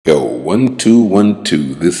Yo, 1 2 1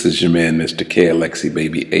 2. This is your man, Mr. K, Alexi,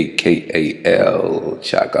 baby, AKAL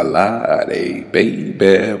Chocolate,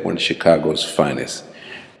 baby, one of Chicago's finest.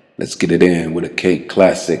 Let's get it in with a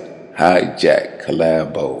KKlassik hijack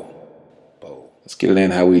collabo. Let's get it in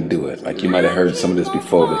how we do it. Like you might have heard some of this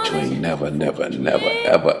before, but you ain't never,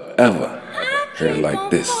 ever heard it like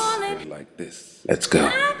this. Let's go.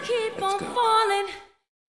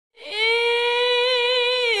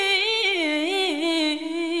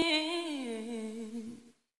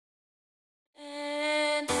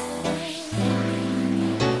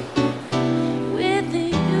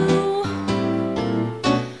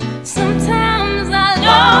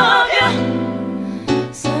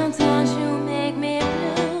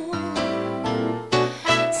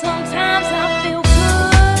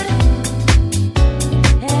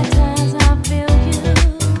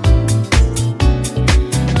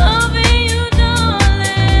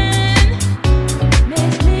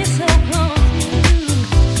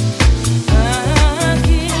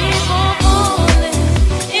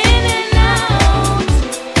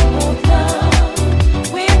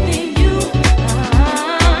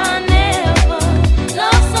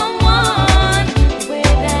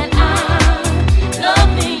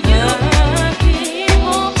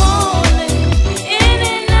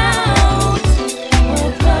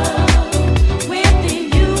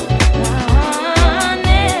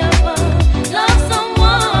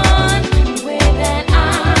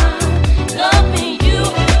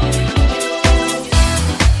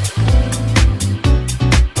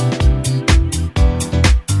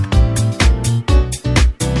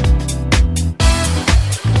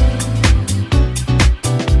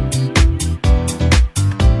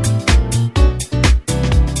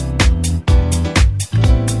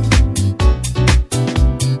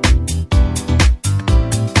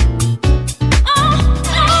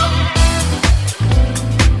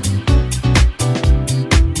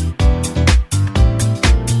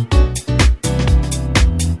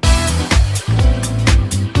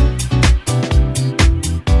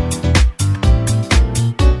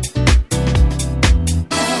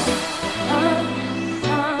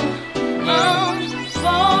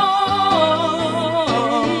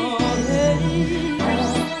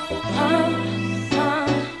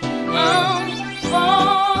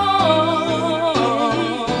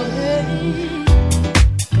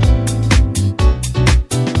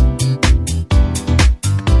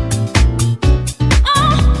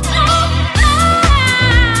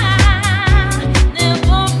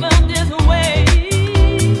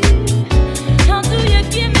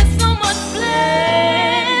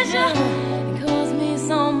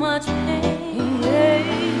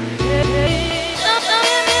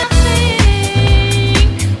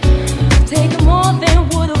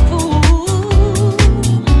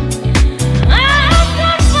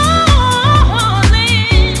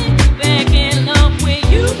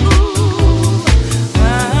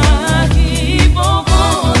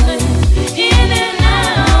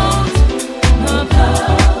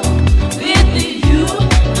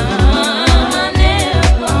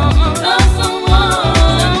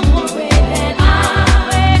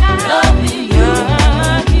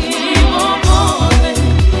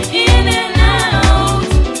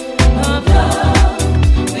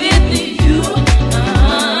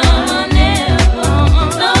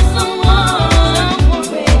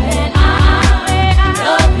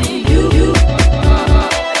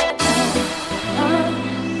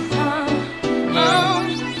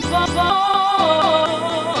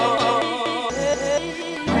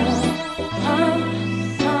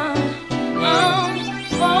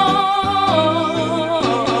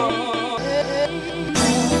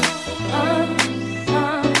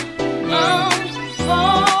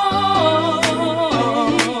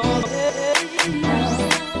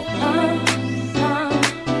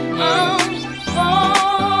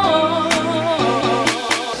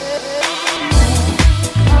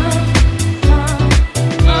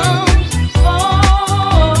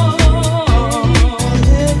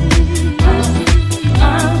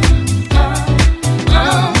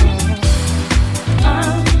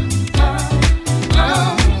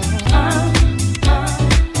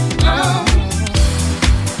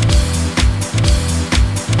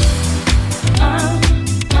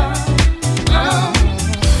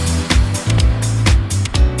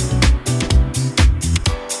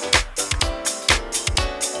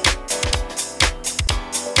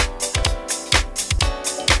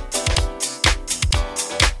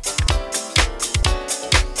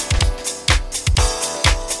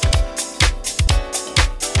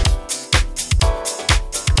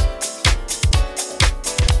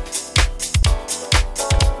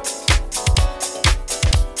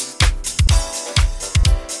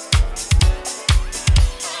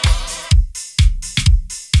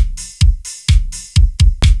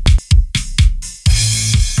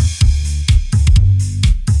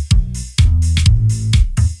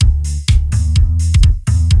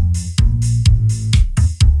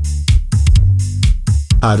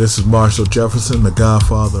 Hi, this is Marshall Jefferson, the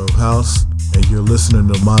godfather of house, and you're listening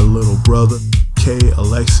to my little brother,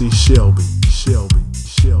 Alexi Shelby.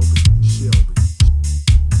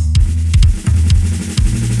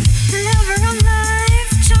 Lover of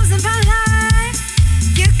life, chosen by life.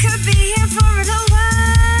 You could be here for a little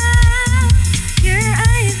while. You're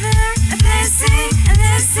either a blessing, a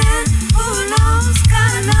lesson. Who knows?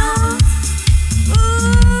 God knows.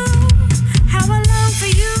 Ooh, how I long for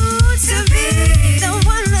you to be the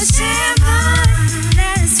one to share my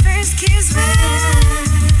last first kiss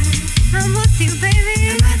with. I'm with you, baby.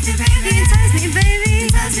 You entice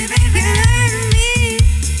me, baby.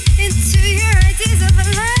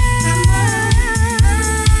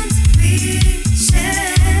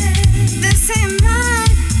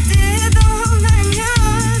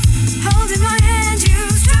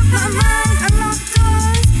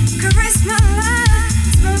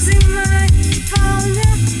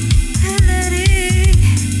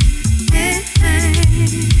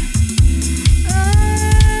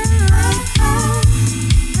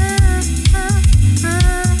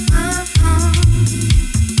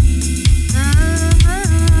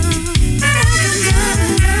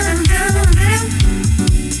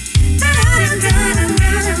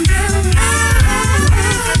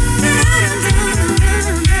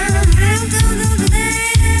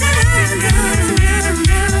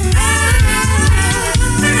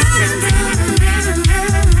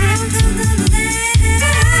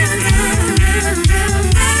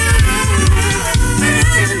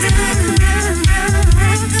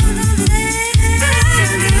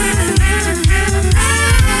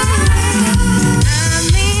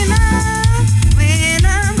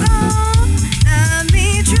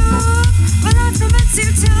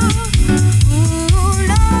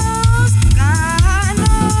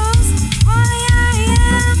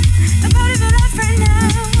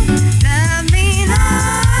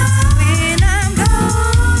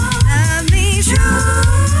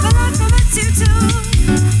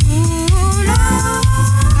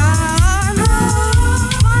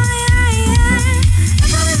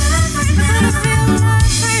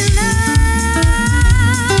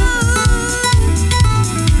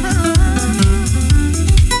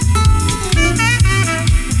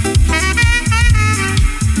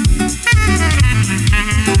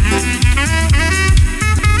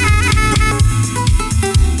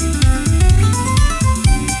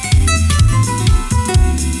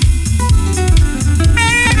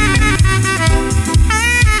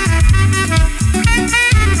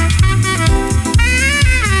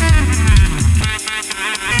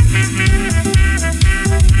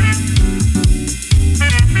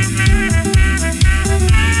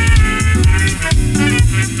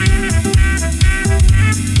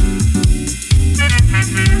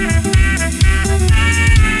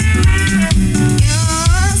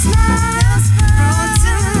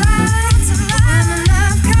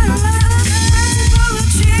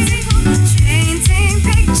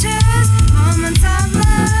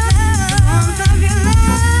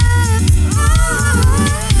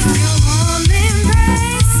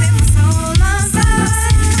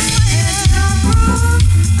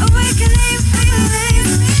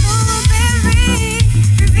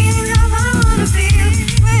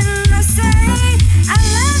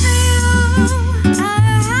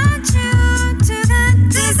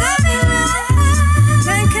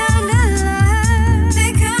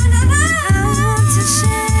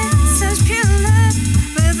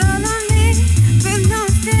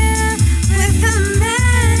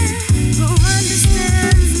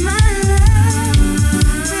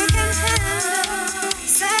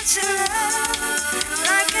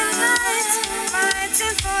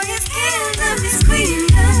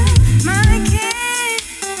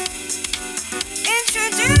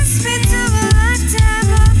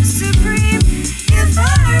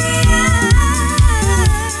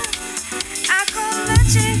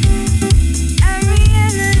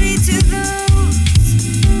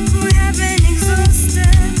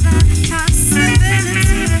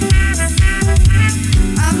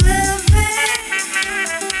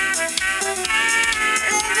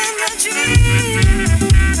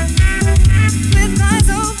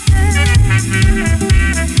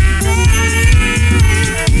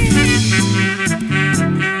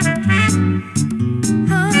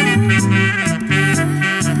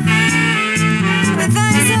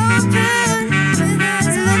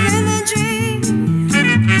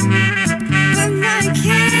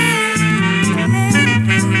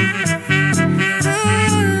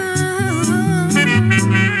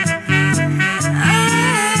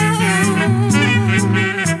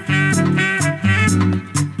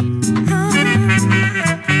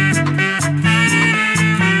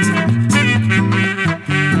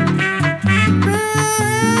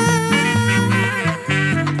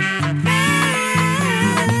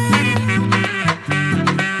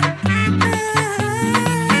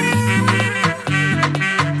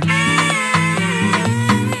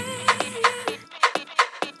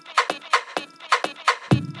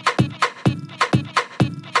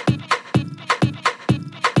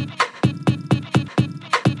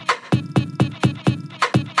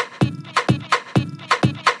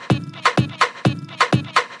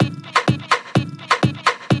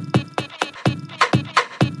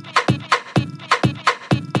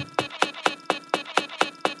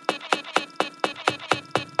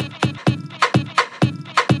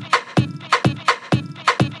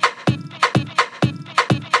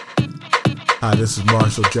 Hi, this is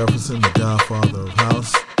Marshall Jefferson, the Godfather of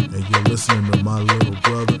House, and you're listening to my little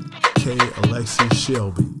brother, Alexi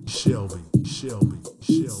Shelby.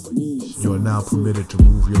 You are now permitted to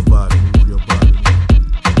move your body.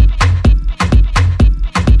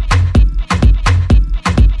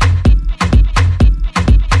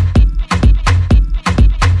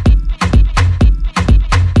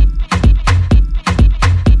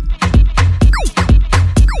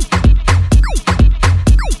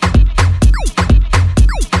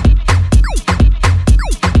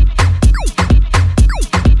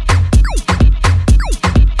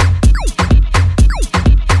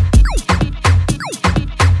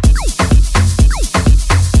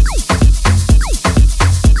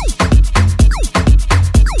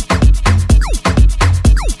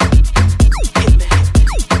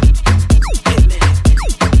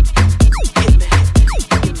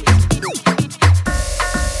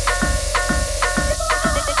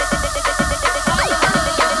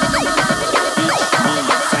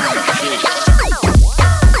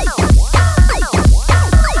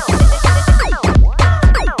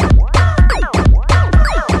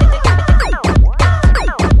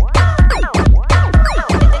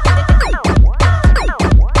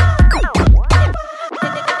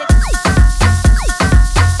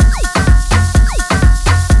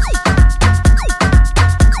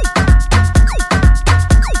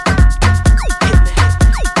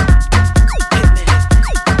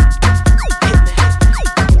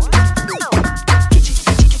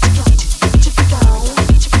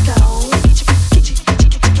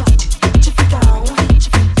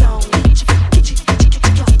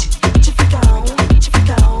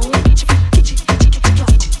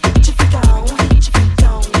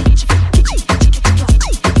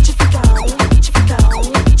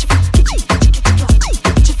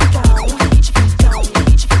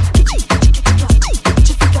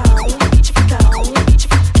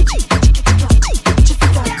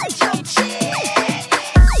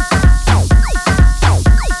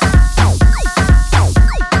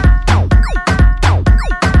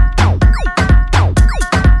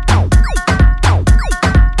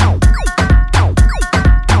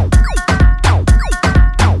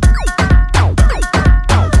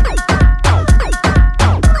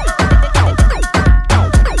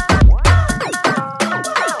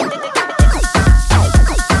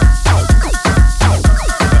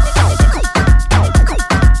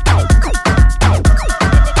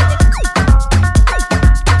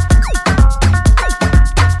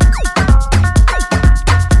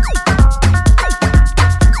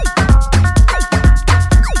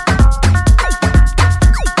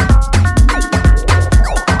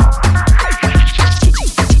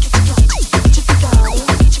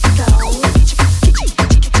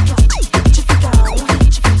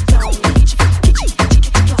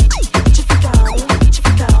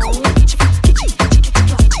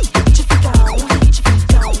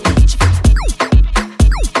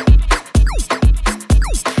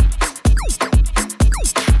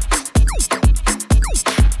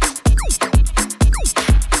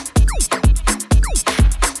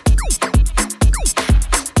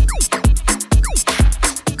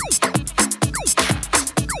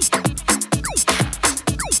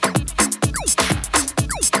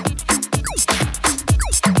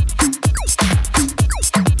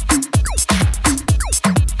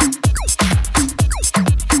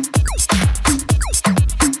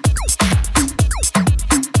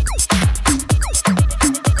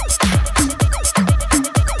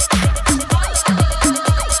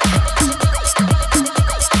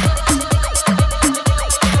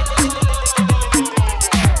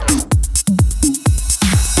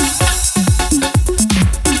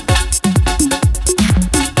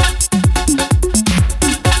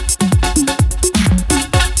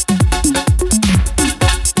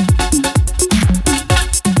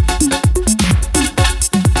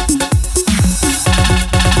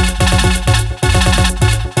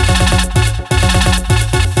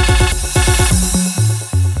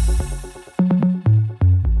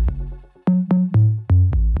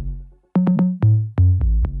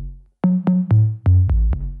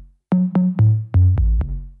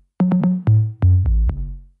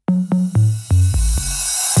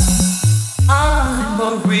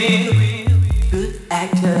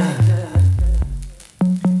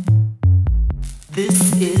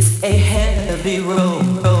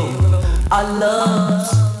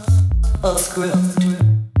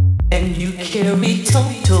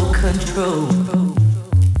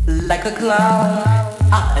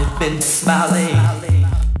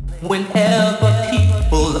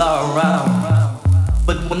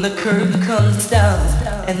 But when the curtain comes down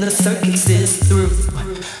and the circus is through,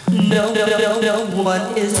 No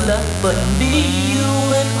one is left but me, you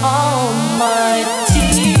and all my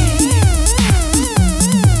tears.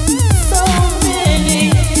 So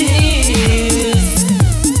many tears,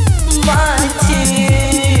 my tears.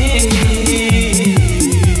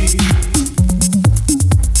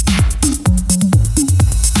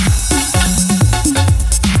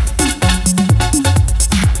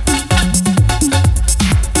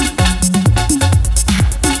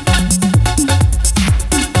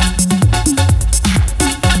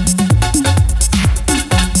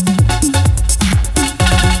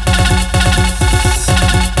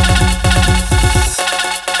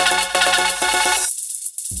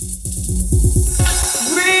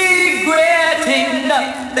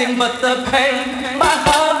 Nothing but the pain. My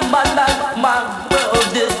heart, my life, my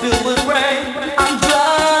world is filled with rain. I'm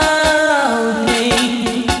drowning.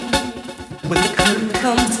 When the curtain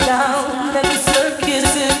comes down and the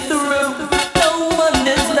circus is through, no one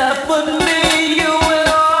is left but me, you and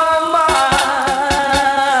all my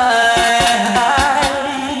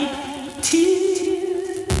tears.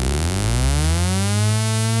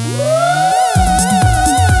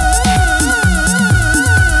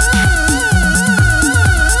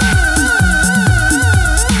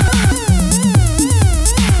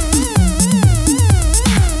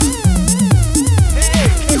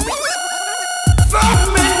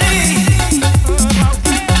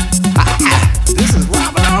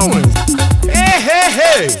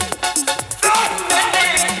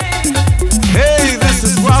 Hey, this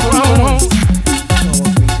is Robert Owens.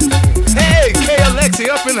 Hey, KKlassik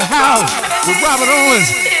up in the house with Robert Owens,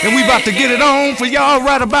 and we about to get it on for y'all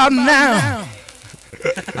right about now.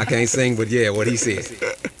 I can't sing, but yeah, what he said.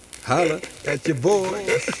 Holla at your boy.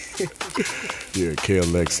 Yeah,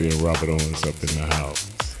 KKlassik and Robert Owens up in the house.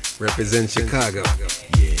 Represent Chicago.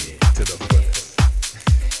 Yeah, to the fullest.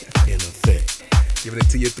 In effect. Giving it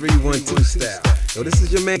to you 3-1-2 style. Yo, this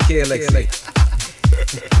is your man KKlassik.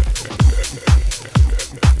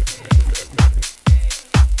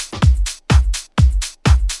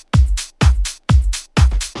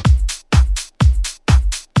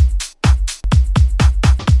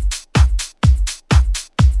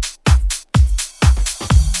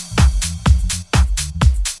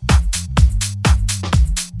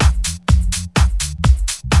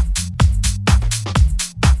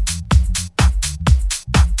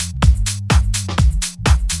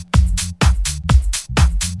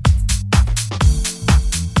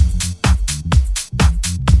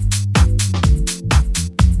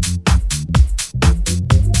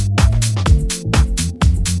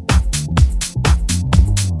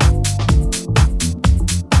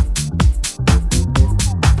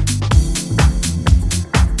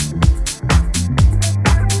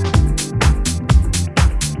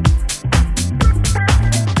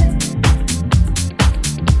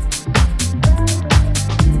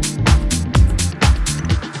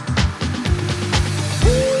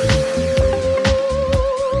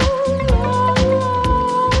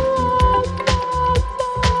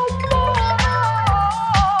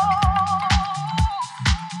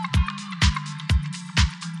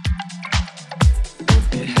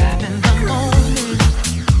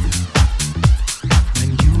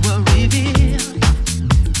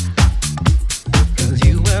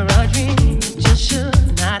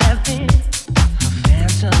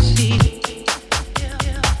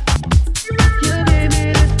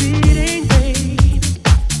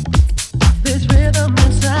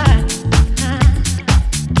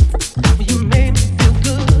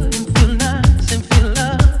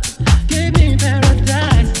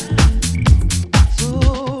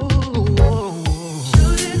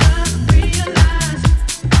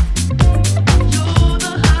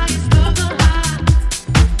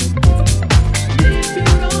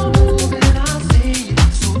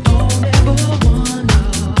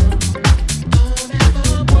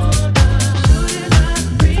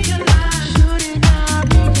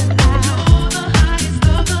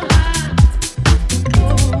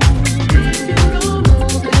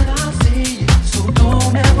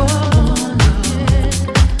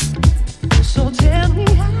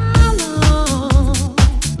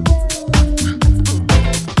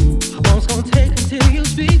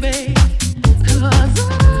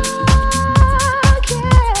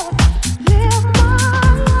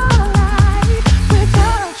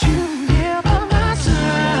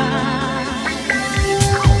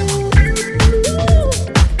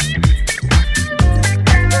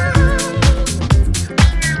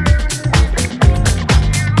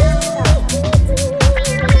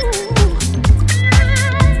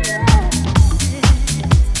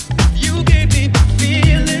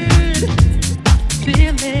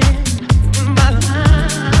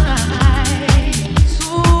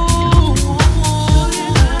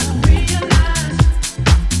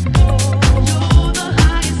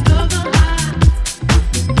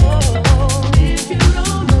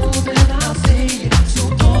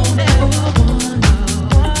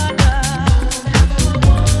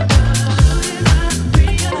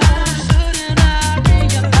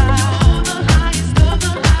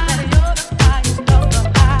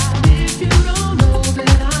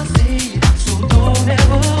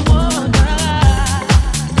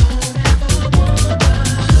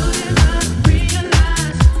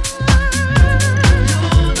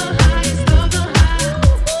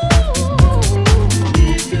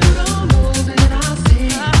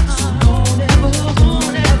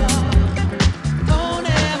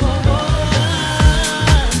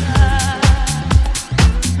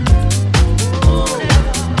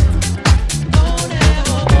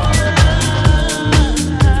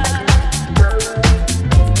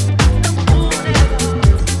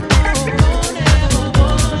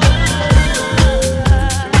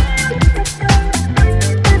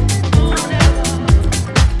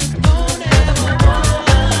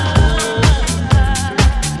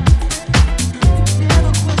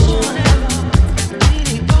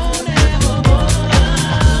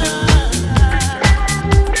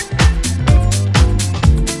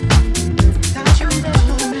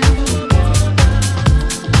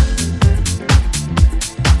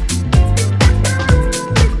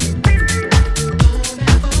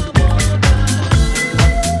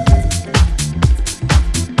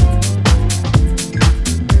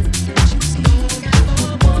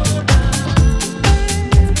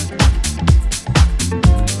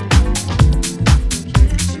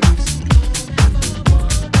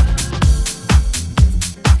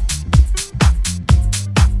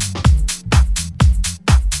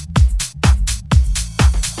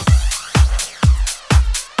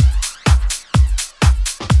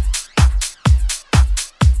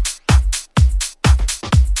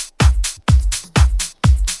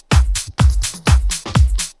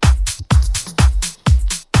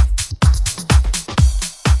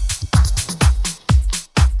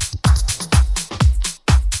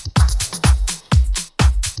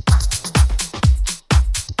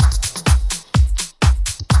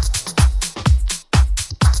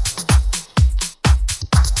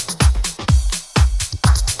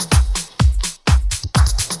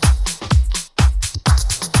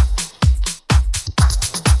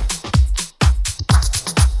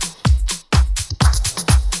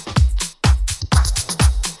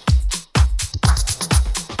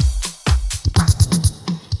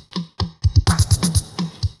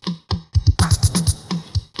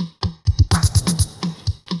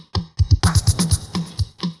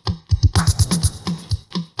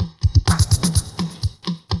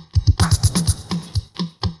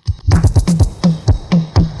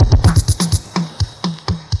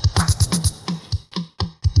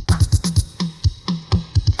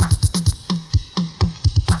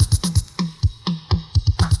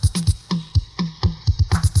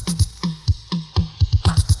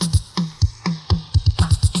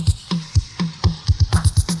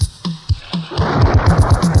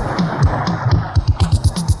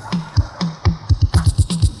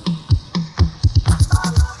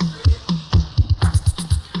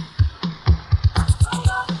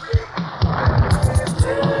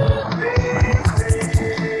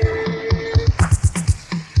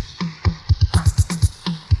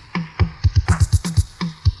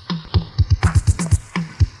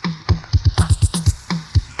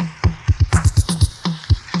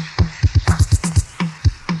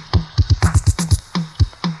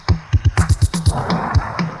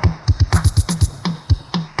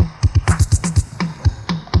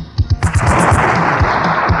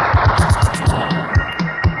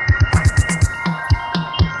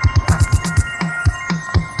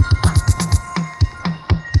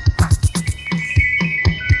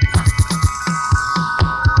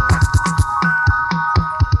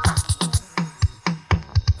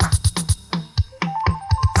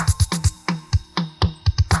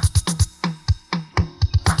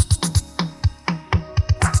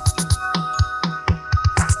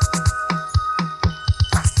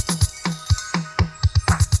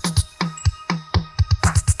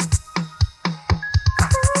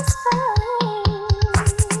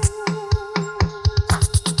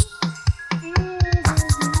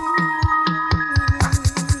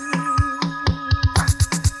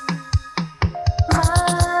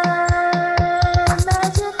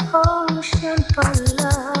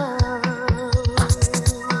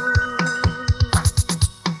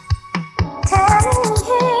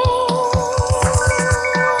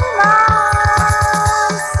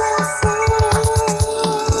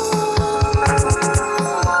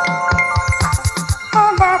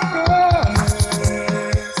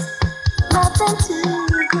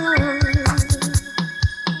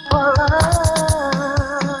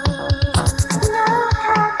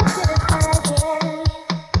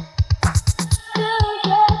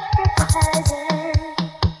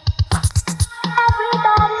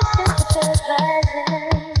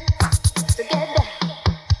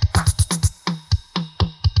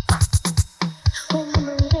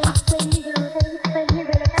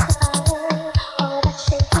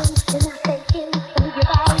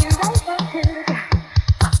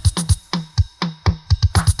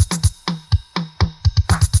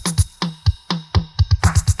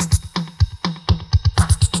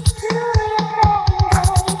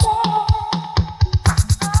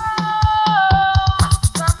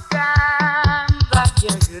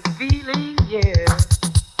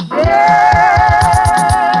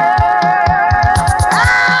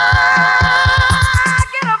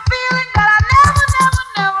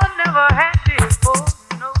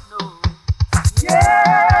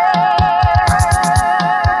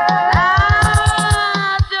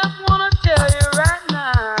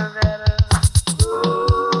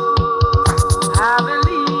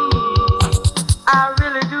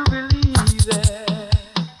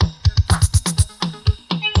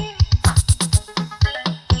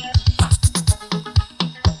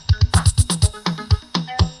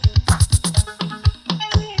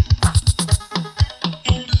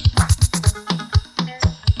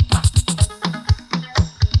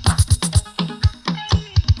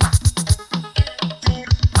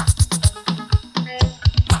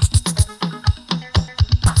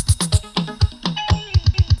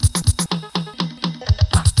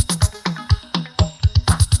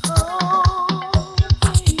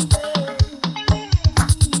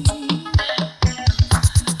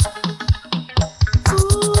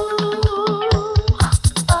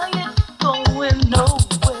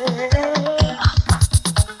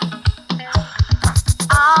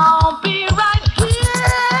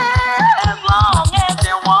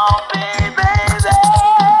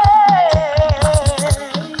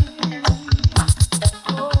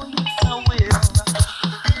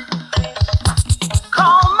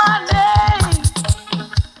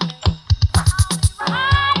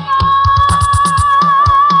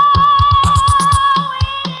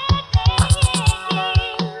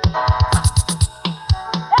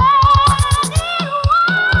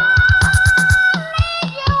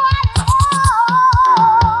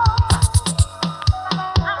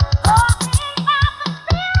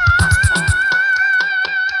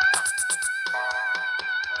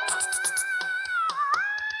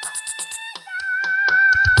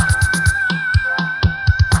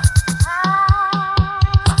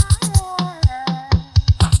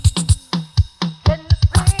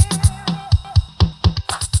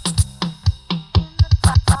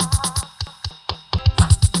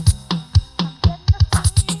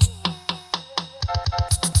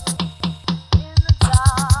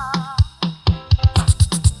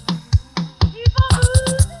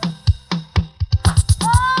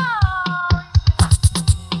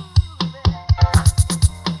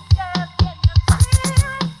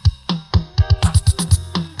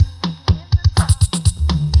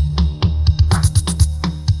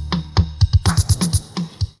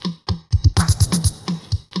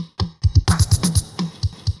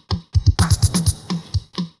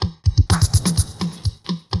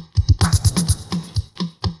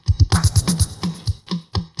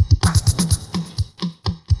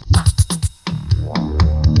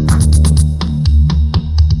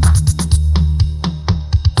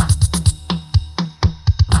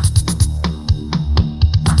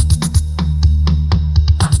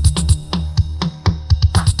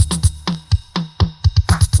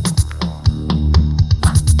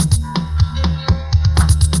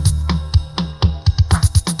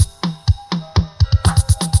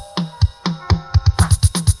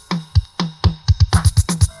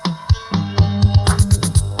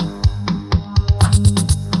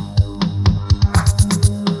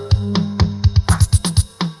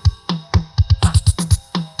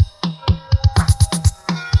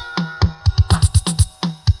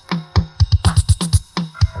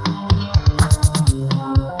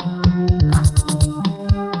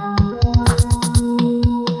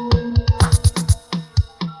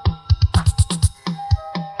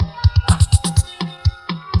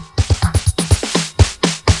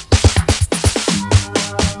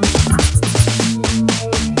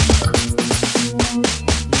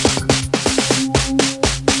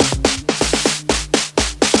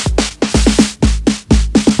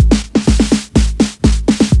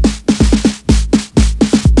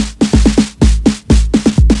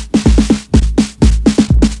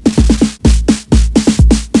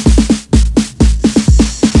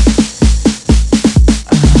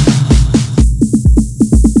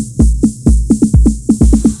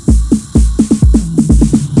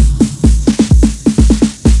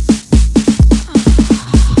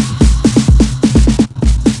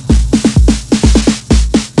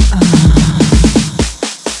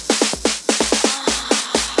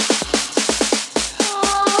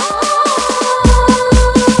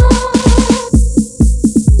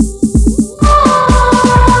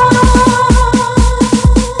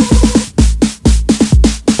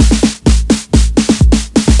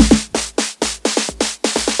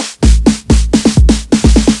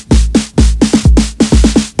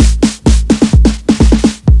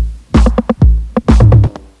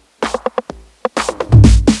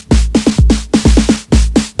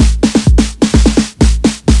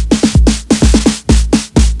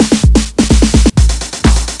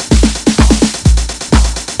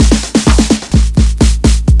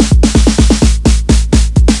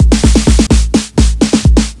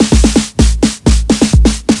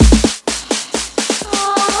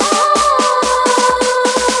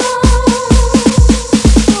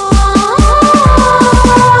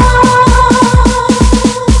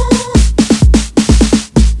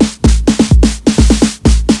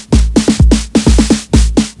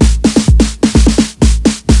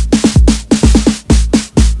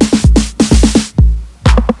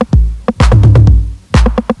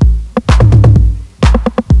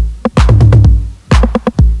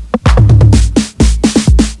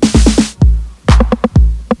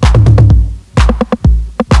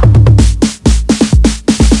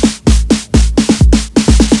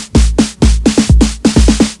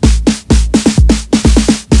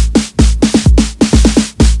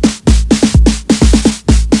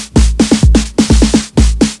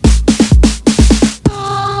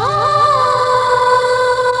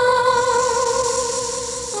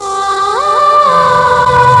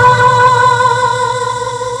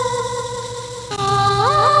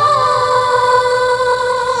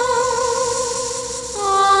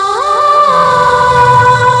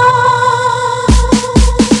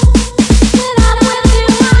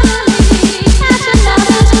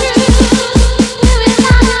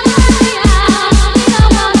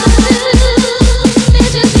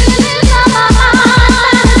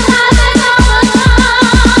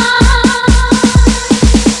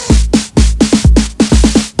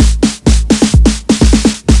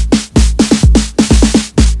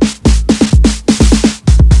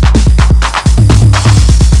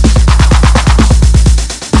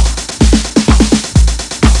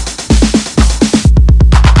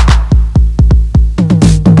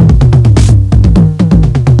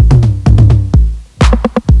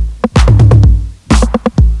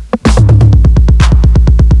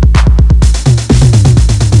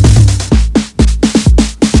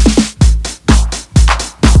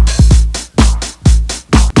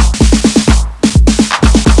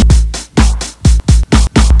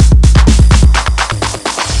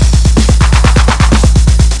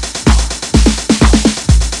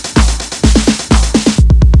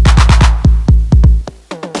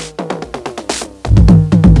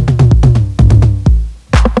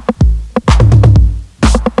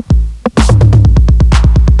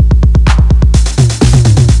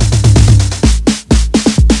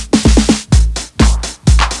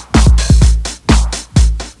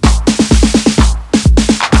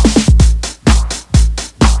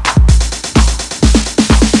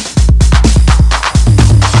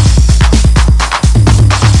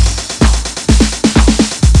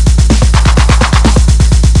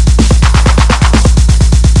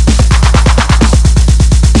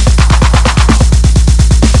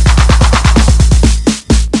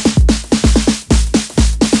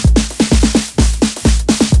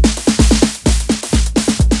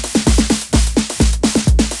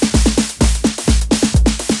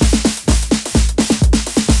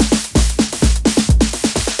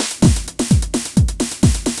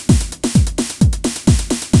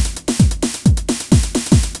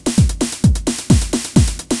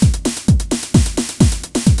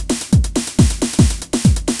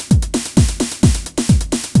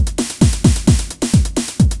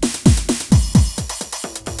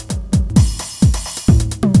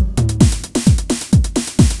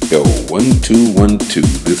 1, 2, 1, 2.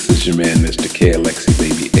 This is your man, Mr. KKlassik,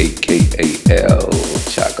 baby, AKAL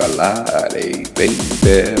Chocolate, baby,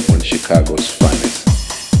 one of Chicago's finest.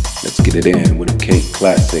 Let's get it in with a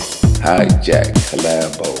KKlassik hijack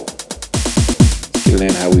collabo. Let's get it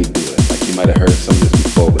in how we do it. Like you might have heard some of this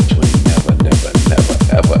before, but you ain't never,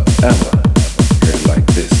 ever heard it like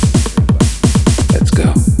this. Let's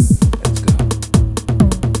go.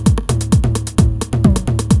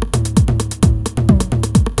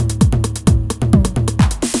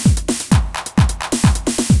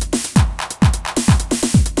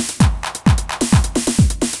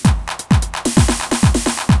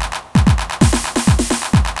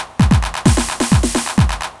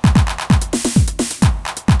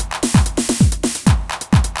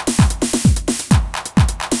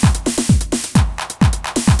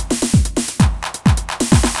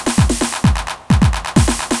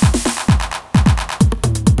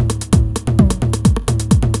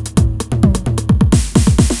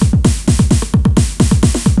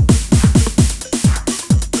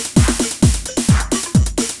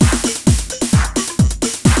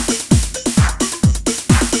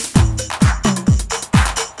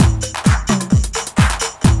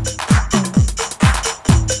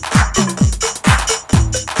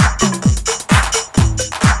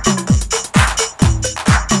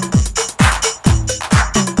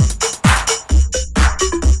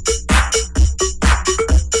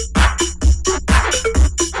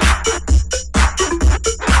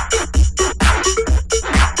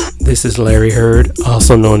 This is Larry Hurd,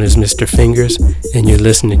 also known as Mr. Fingers, and you're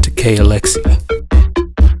listening to KKlassik.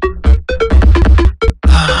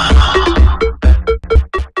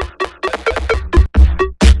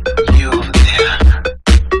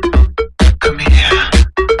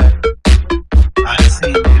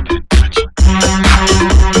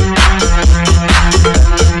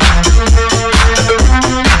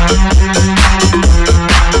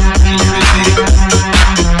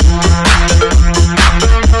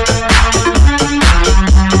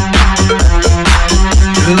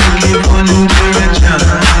 Looking for new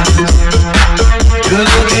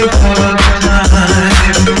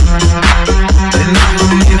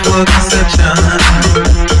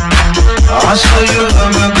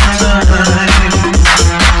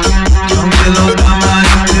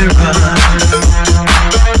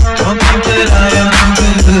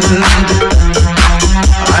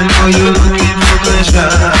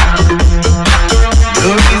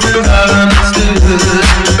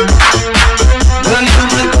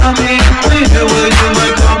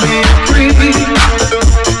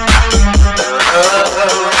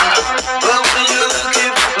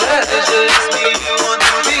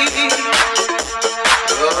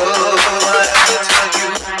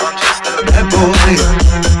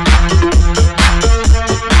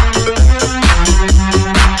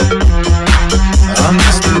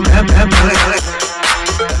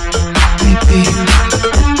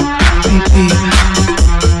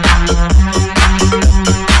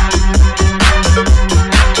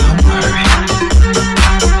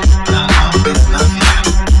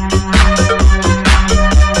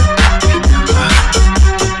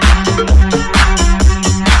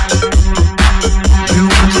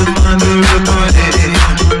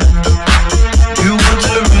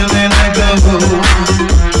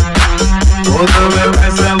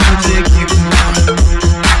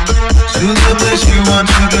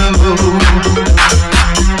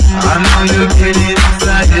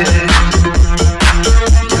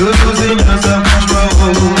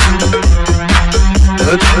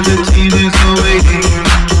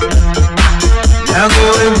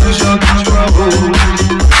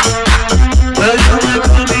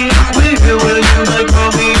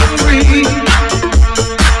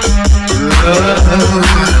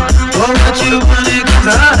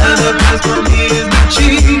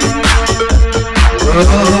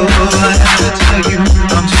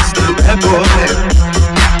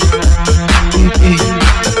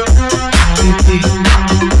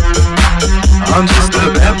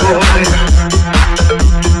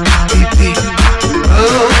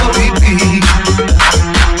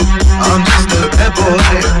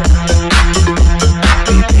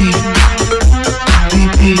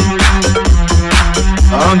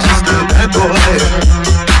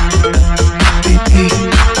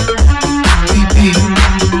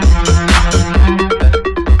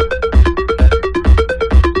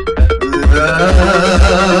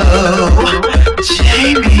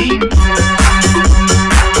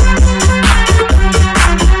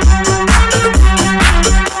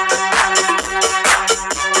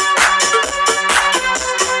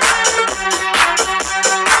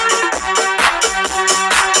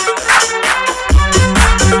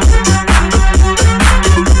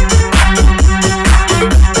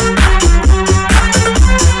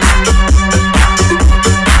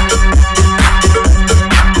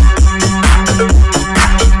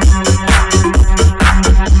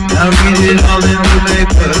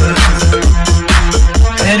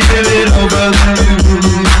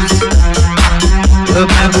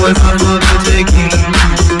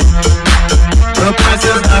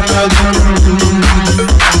for the cruise.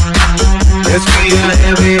 Yes, we are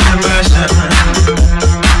heavy in passion.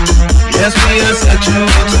 Yes, we are sexual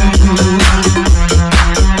too.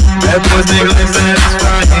 That boys make life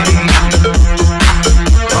satisfying,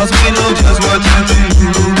 'cause we know just what to do.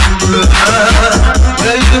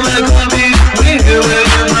 Where you might call me weird, where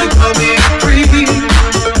you might call me free.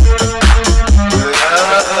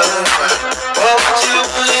 What you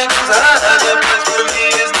want, 'cause the best for me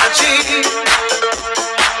is not cheap.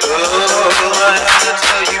 Oh, I have to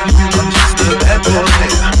tell you, I'm just a bad boy.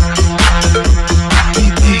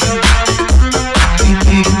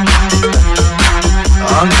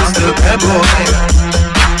 I'm just a bad boy.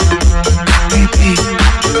 BP,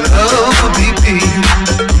 oh BP.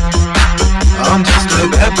 I'm just a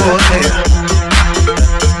bad boy.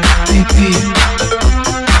 BP,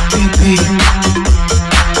 BP.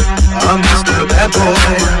 I'm just a bad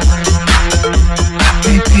boy.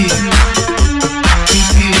 BP,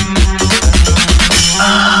 BP.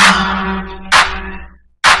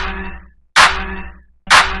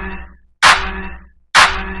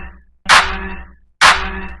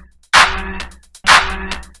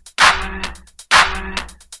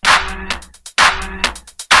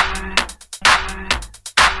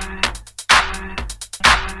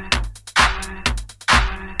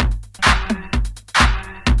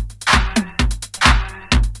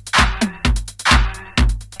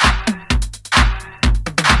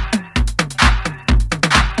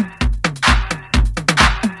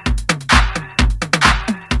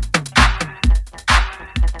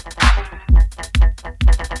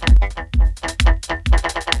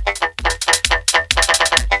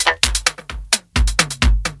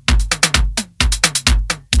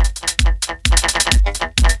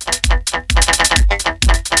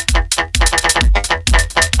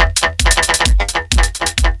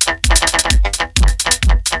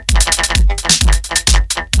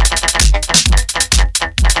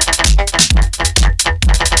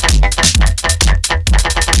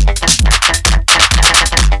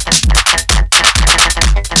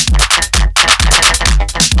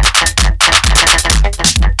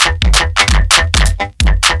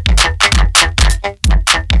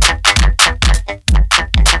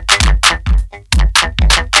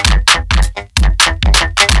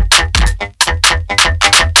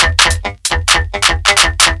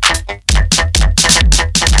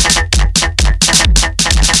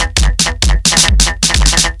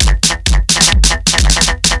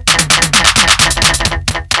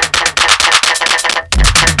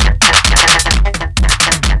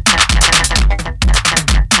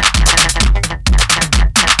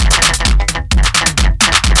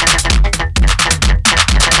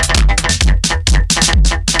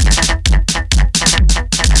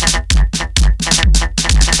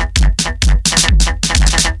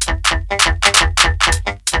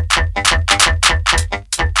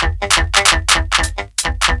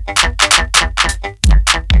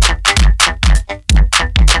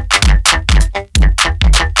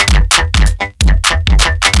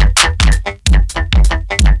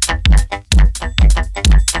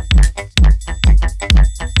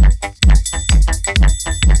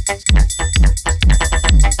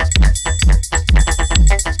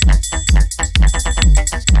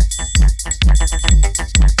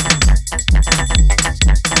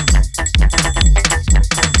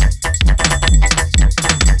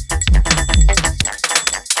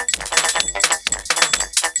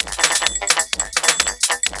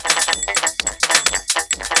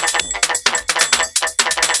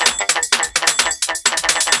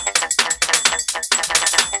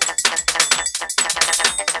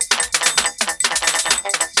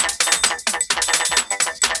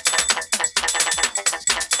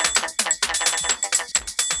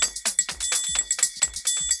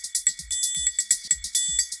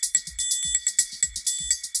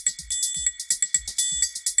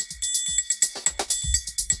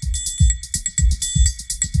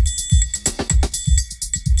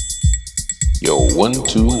 Yo, 1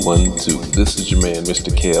 2 1 2. This is your man,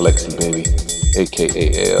 Mr. KKlassik, baby, aka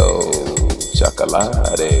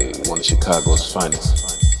Chocolate, one of Chicago's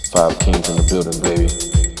finest. 5 kings in the building, baby.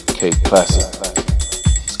 KKlassik.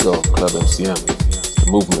 Let's go, Club MCM.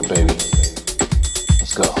 The movement, baby.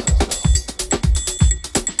 Let's go.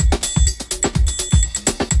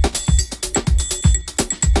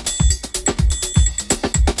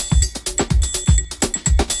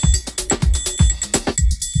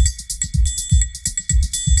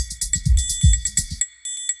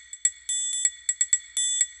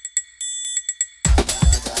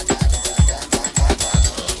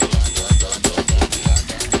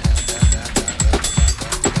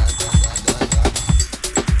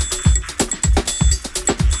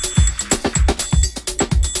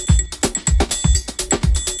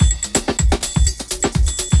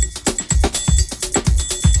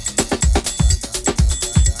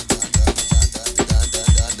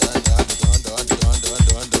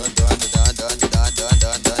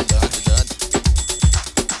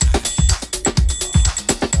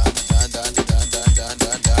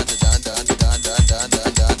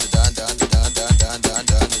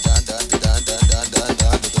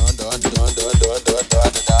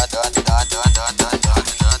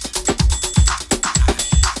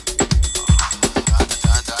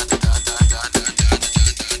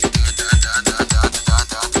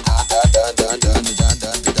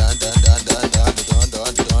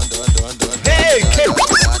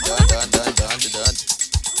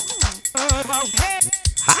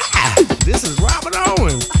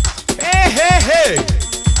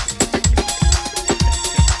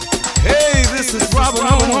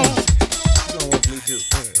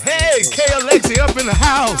 Hey, KLassik up in the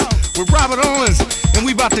house with Robert Owens, and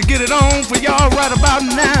we about to get it on for y'all right about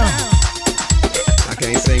now. I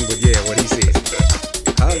can't sing, but yeah, what he said.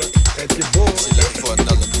 Holla at your boy.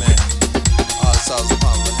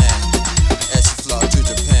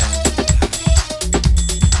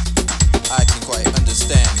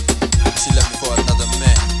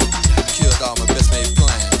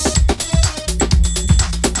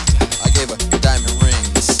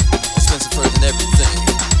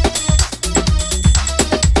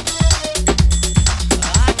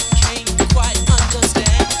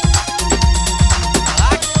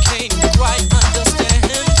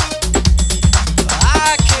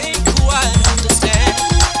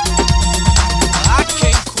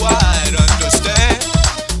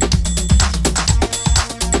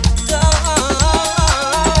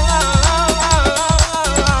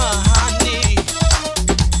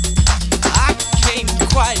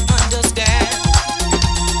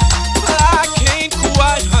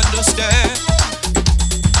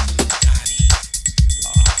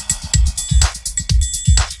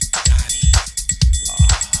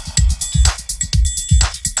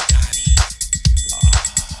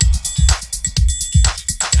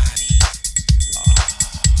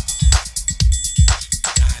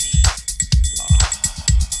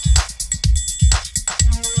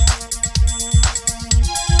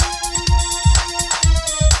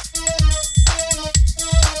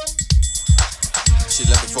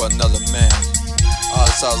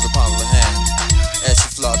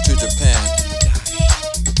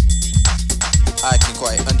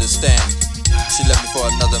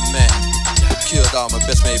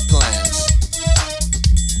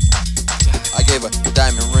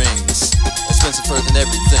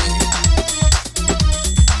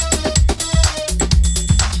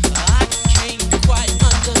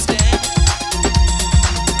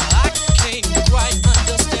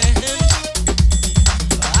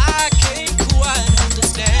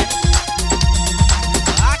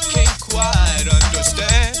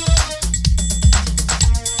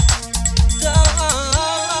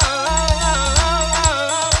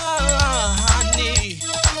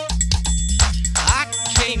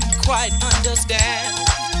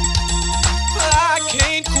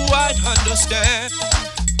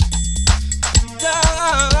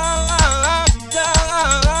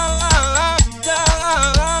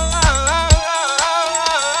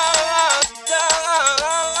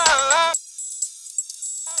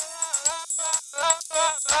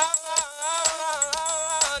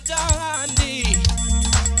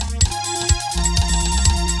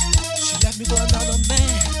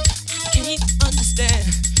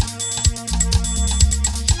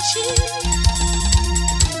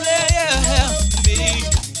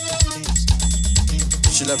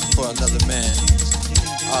 She looking for another man.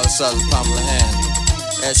 All the sauce upon her hand.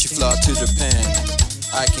 As she flew to Japan.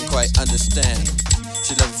 I can quite understand.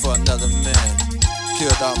 She left me for another man.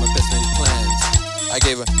 Killed all my best made plans. I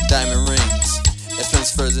gave her diamond rings. Expensive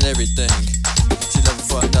furs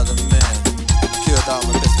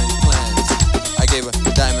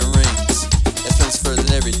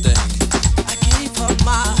and everything.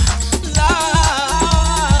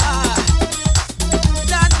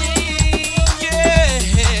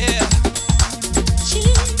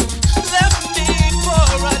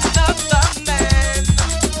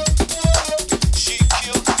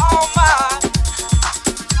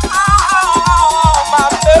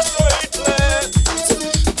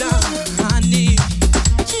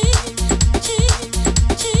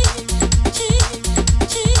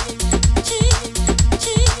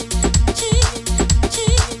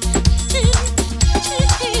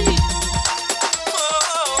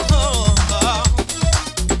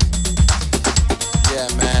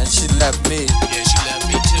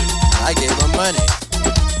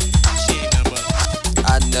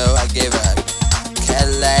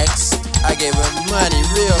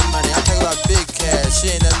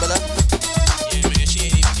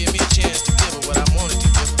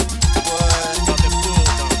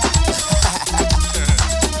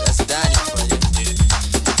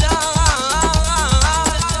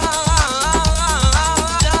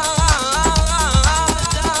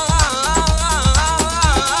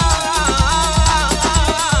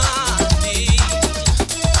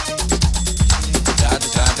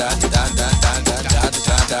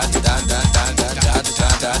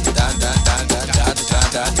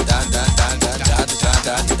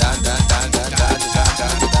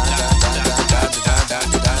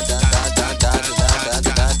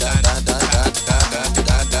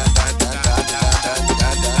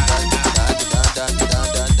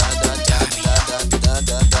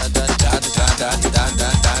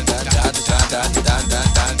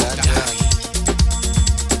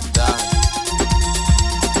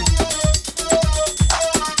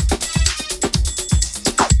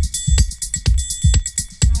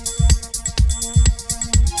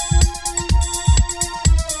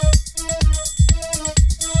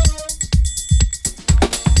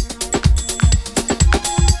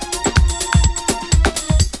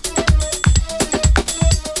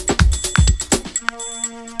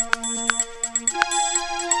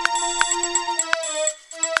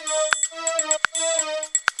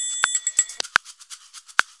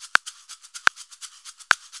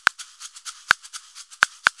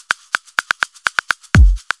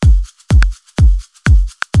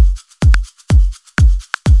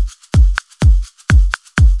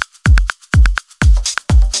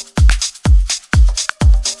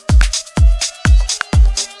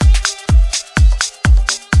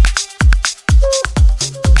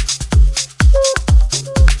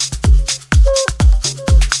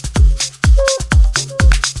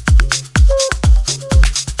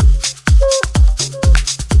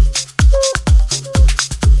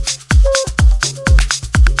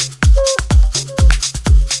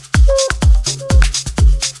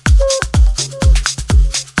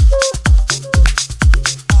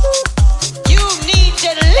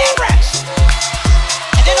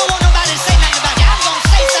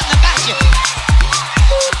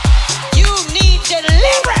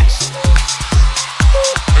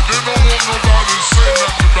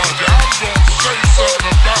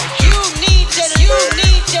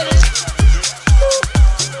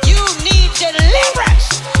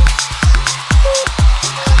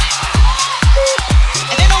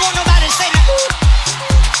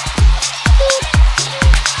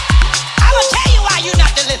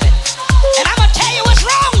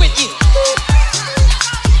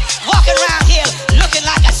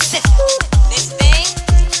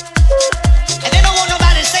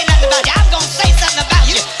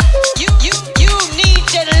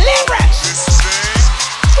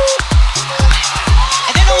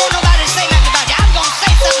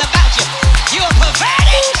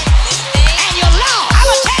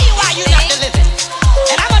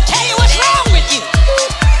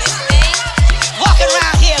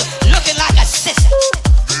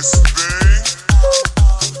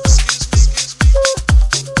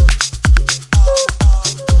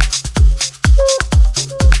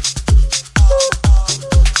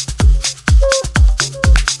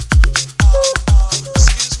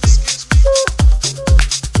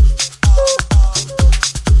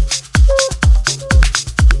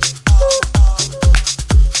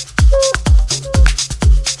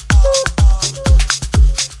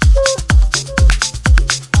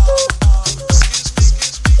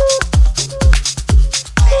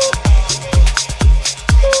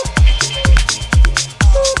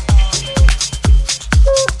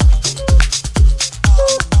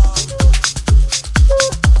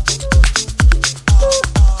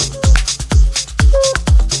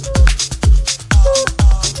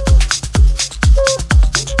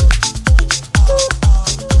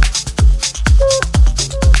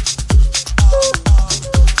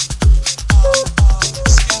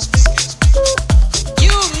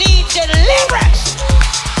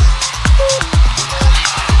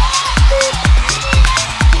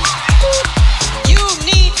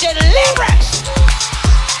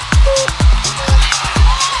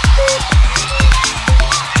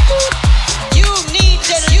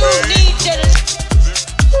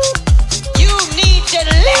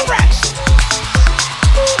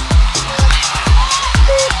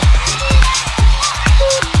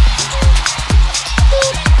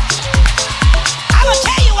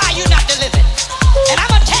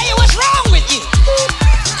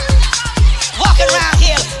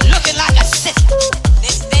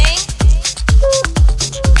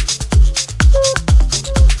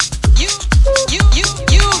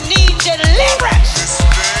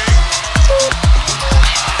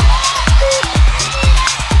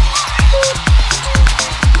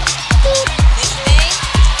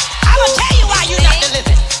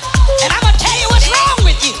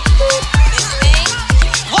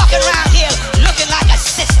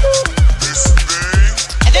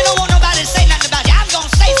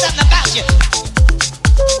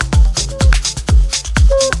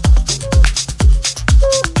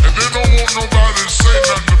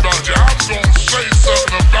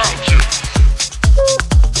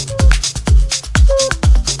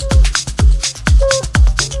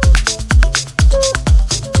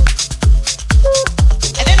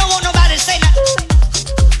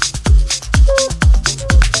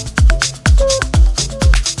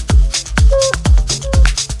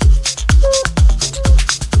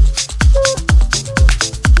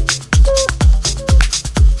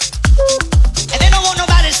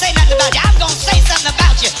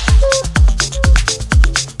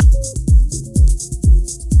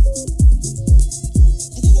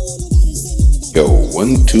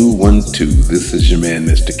 212. This is your man,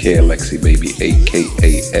 Mr. KLexi, baby,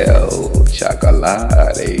 AKAL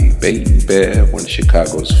Chocolate, baby, one of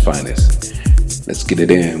Chicago's finest. Let's get it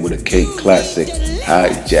in with a KKlassik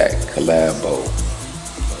hijack collabo.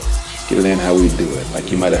 Get it in how we do it. Like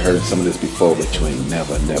you might have heard some of this before, but you ain't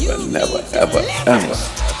never, ever heard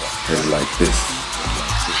it like this.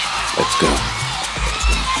 Let's go.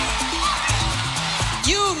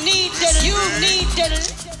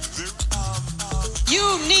 You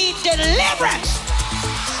need deliverance.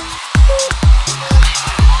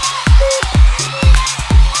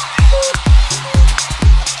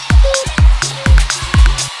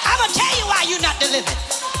 I'm gonna tell you why you're not delivered,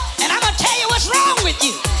 and I'm gonna tell you what's wrong with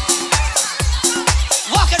you.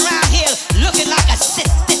 Walking around here looking like a sit.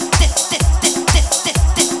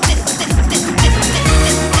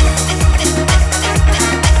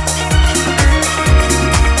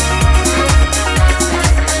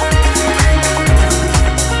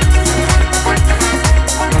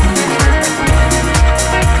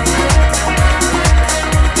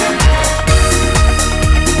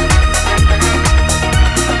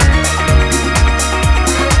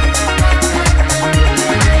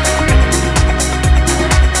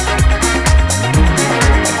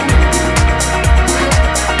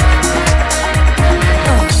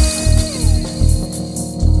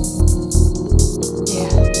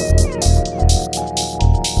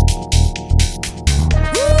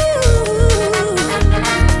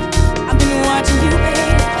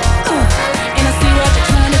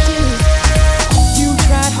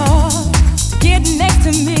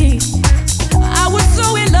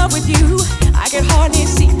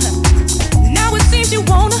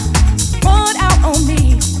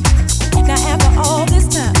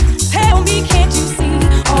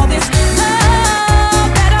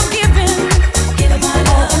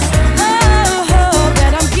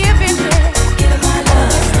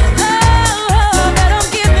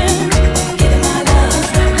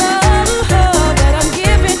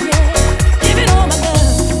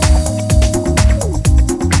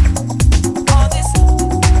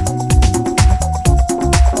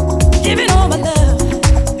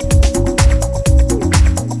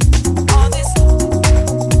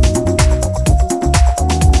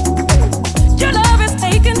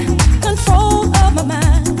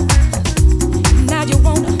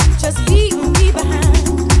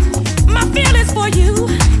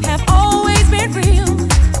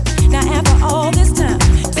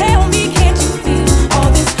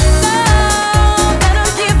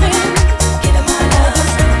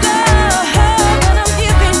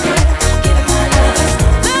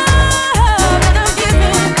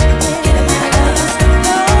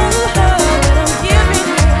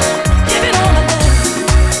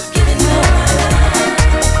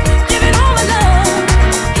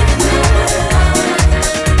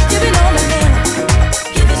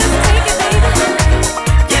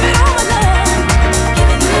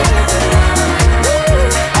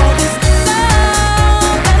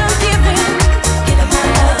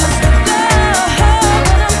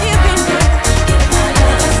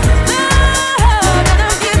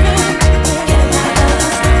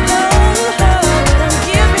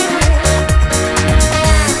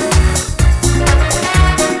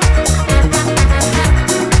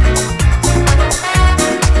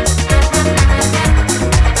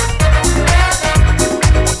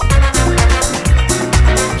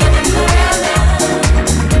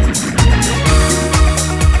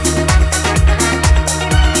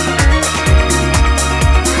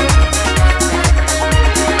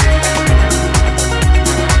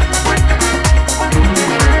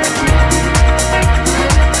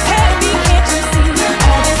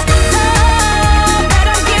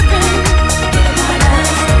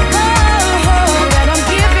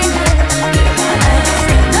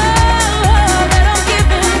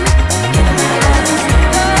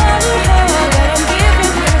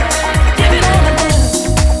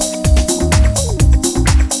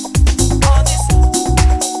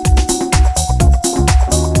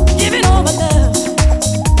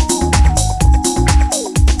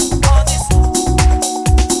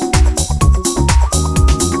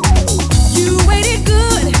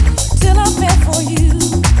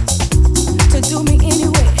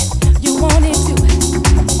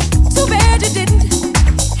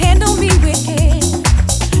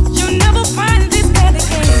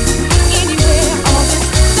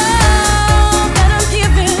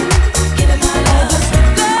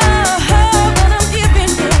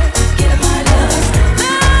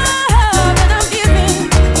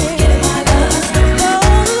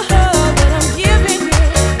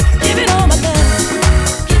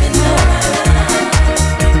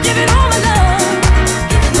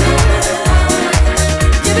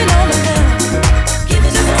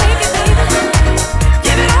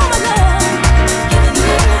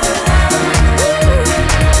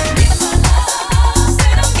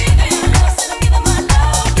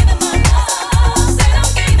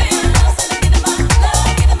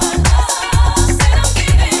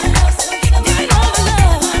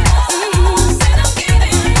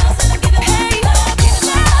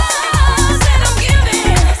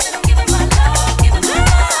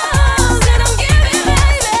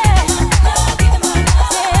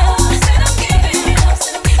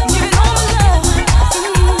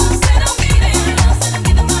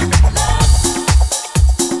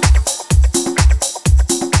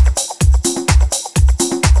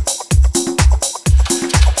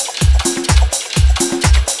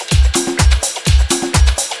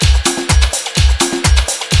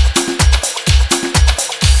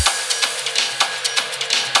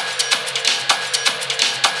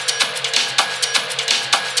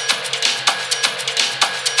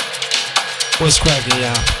 What's cracking,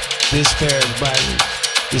 y'all? This Paris Bible,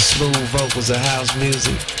 the smooth vocals of house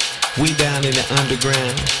music. We down in the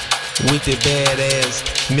underground with the badass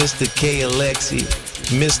Mr. KKlassik,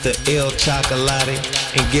 Mr. El Chocolate,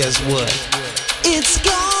 and guess what? It's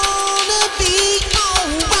gonna be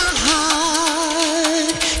alright,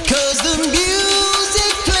 'cause the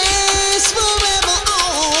music plays forever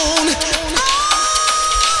on.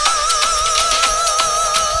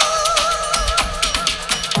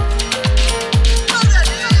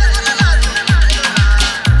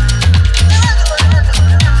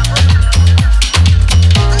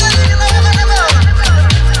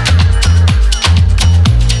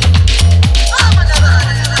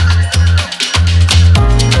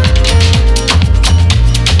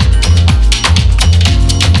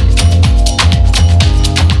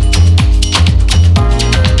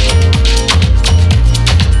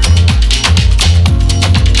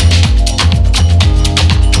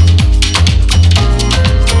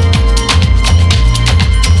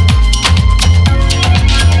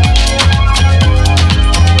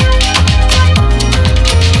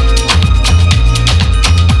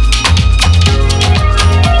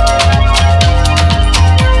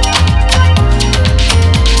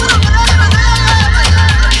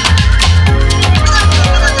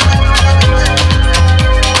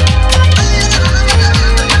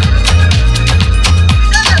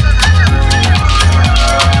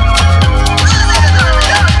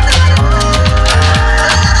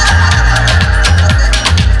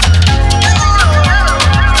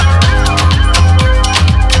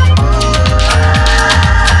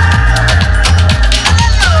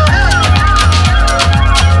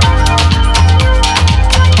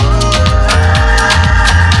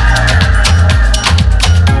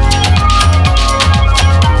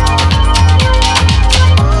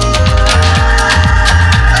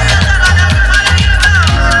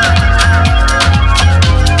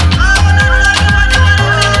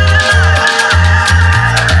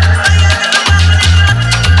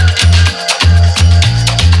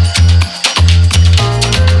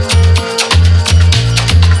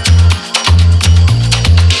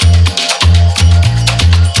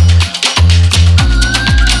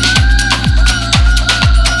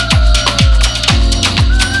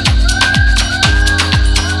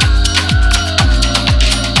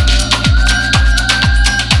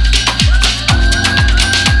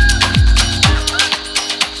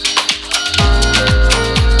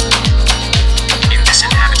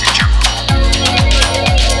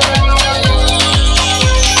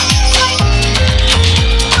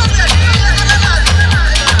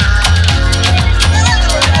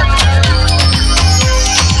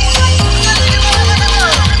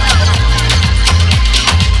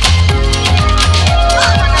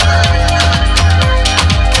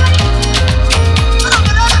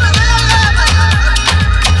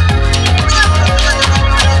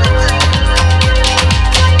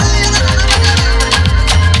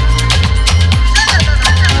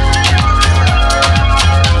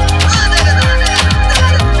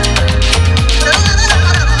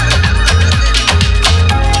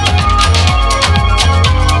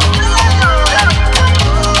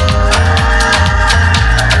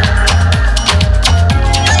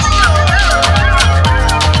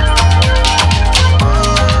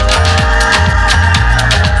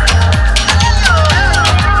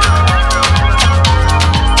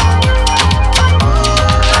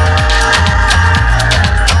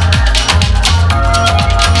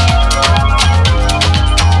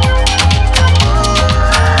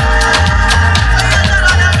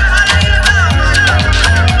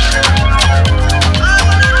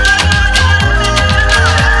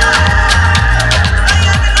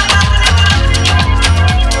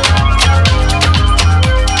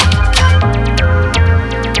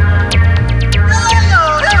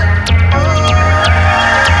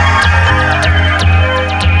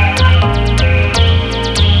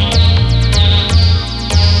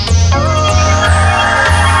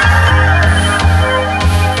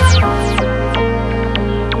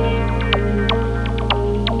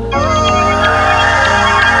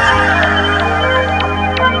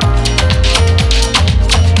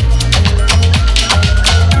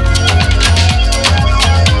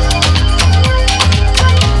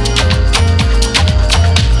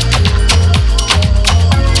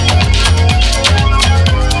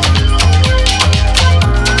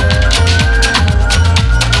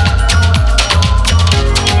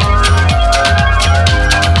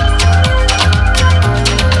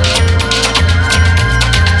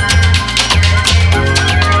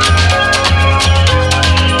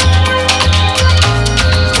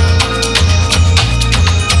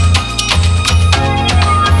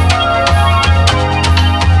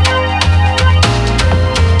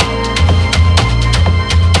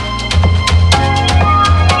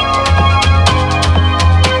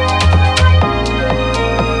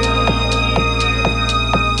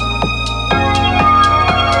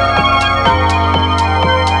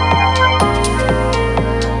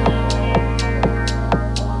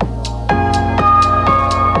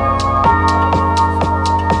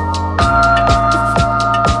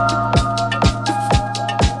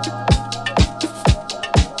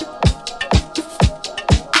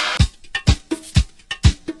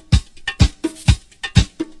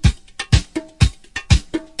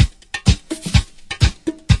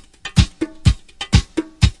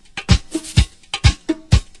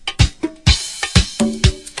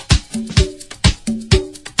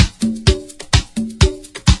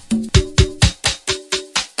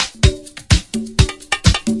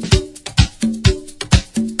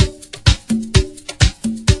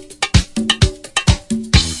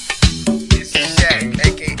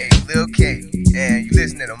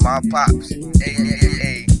 my pops,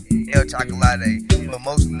 a.k.a. El Chocolate, but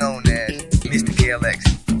most known as Mr.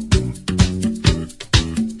 KLX.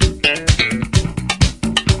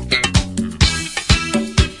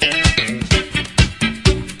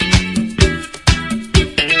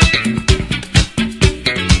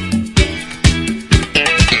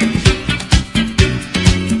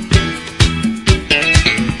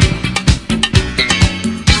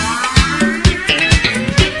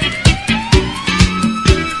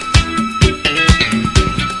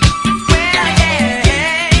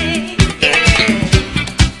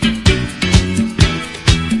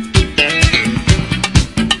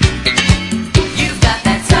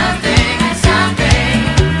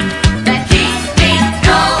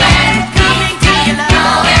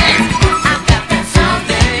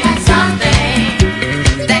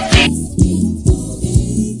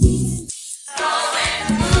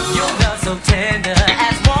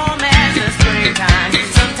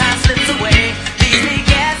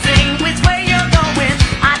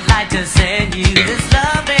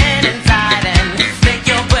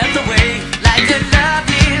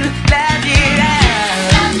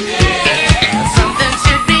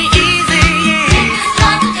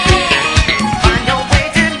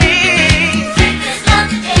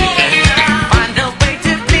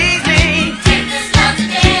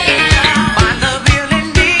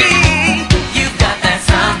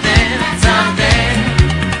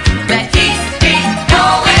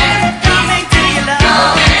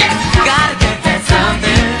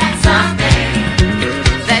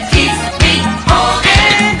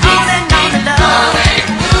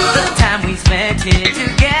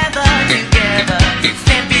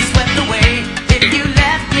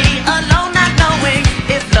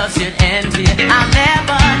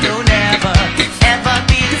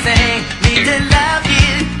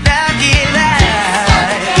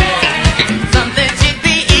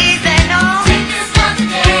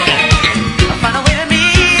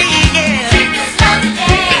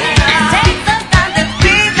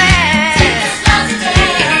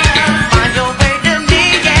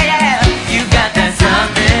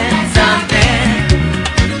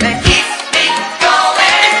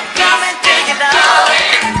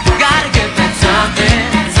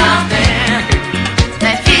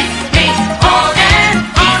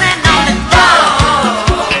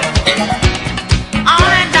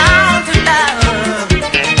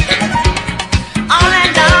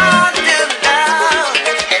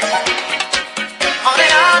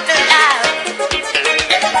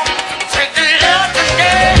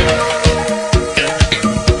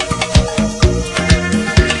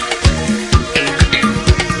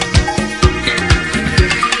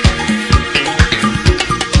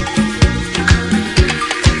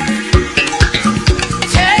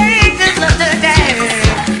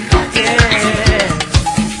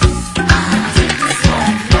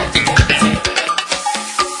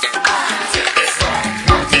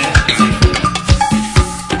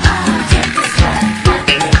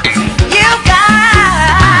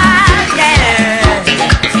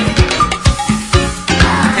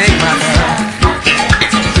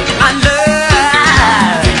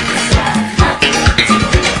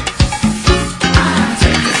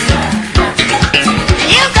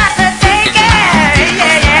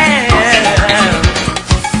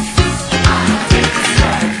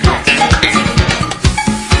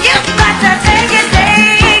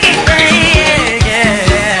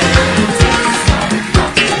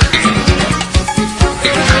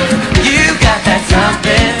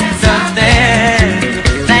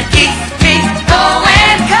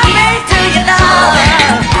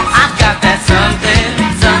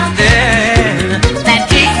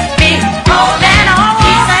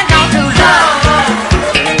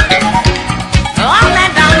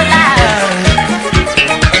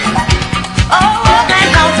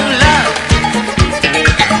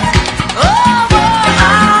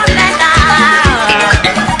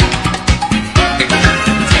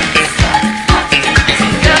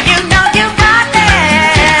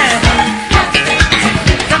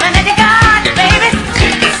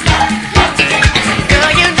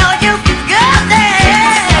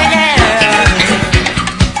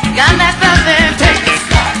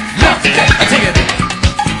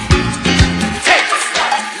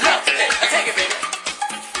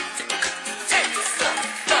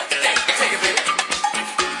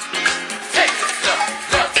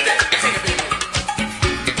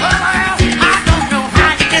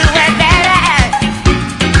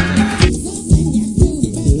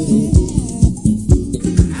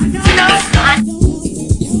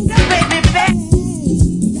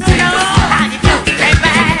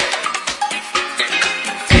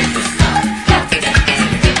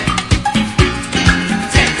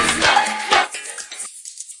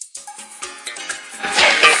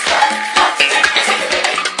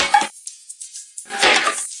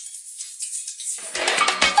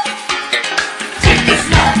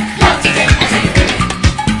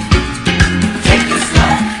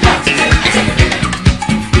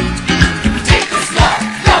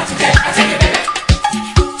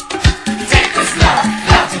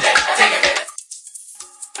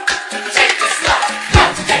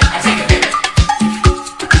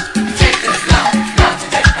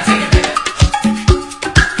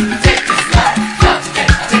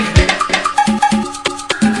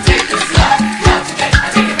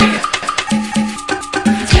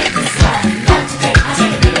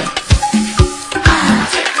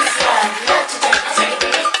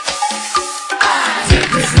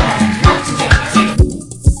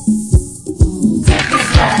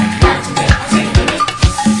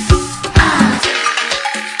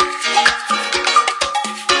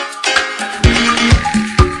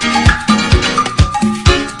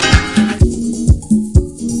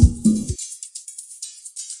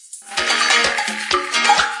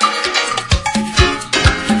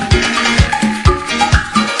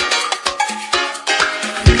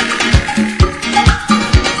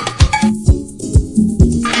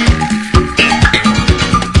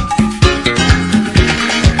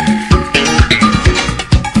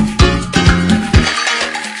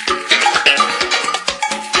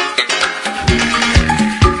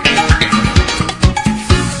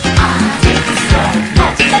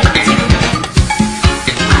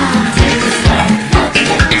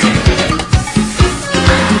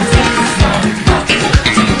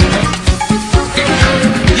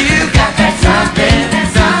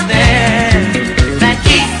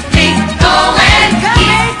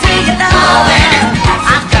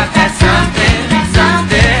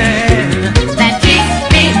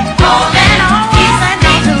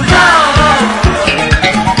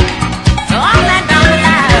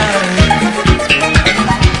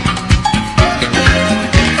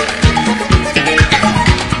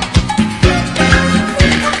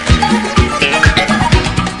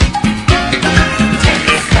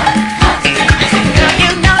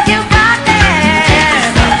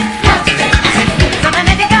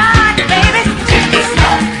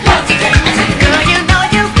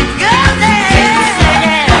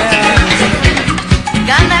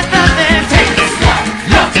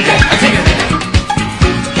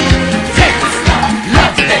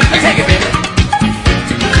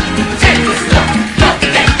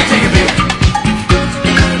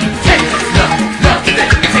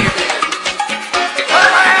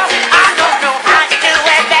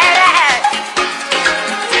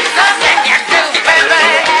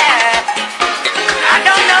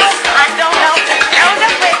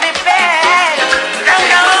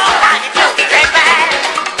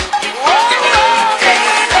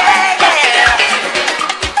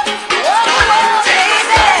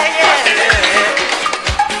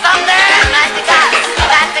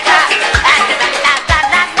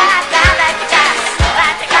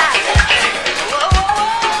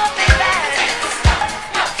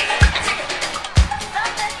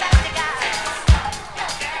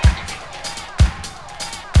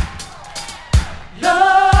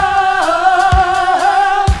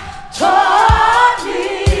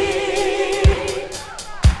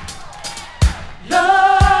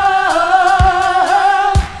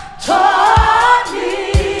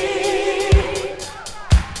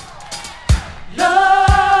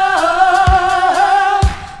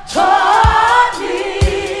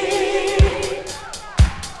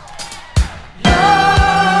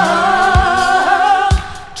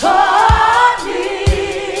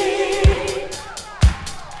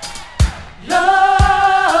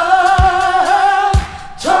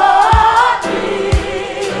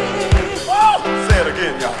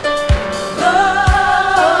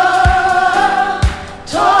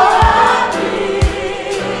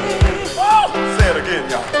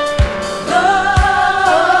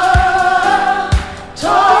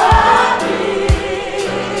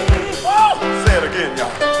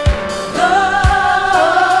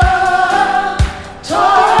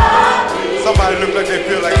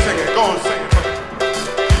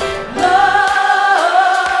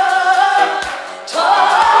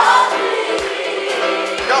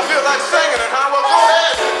 like singing it, huh? Well, go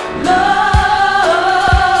ahead. Love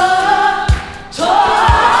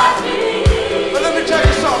taught me. But let me tell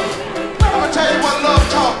you something. I'm gonna tell you what love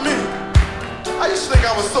taught me. I used to think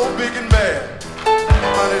I was so big and bad.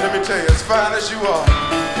 Honey, let me tell you, as fine as you are,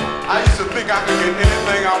 I used to think I could get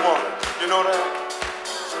anything I wanted. You know that?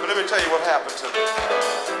 But let me tell you what happened to me.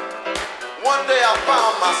 One day I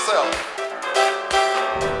found myself.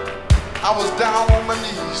 I was down on my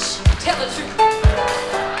knees. Tell the truth.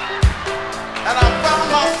 And I found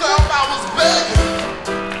myself, I was begging.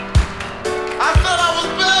 I said I was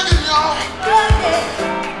begging, y'all.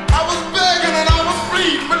 I was begging and I was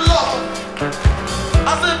pleading with love.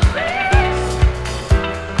 I said, please,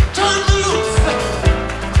 turn me loose.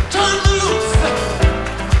 Turn me loose.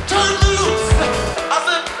 Turn me loose. I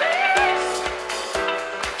said, please,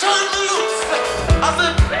 turn me loose. I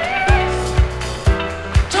said, please,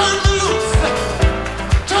 turn me loose.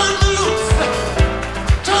 Turn me loose.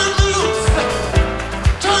 Turn me loose.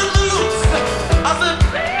 Turn me loose. I said,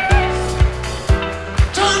 please,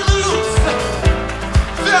 turn me loose.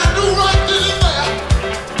 See, I knew right then and there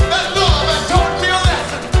that love had taught me a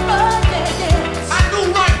lesson. I knew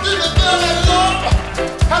right then and there that love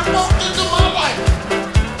had walked into my life.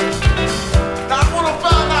 Now I want to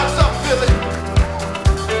find out something, Billy.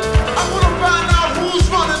 I want to find out who's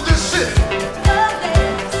running this city.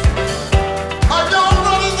 Are y'all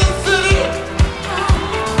running this city?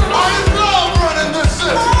 Or is love running this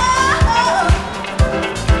city?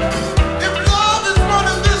 If love is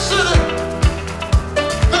running this city,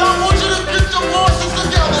 then I want you to get your voices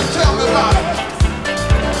together and tell me about it.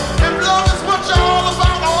 If love is what you're all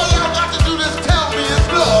about, all y'all got to do is tell me it's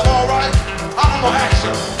love, all right? I'm gonna ask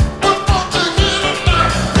you. What brought you here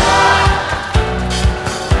tonight?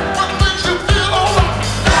 What makes you feel all right?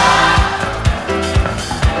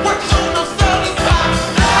 What's on the satisfied?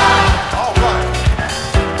 All right.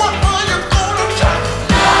 What are you gonna try?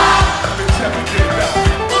 Let me tell you that.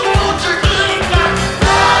 What brought you here tonight?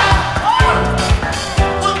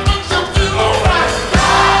 What makes you feel all right?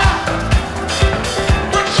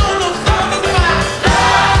 What's on the satisfied?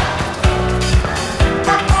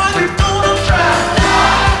 What are you gonna try?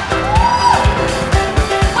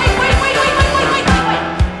 Wait.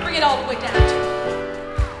 Bring it all the way down to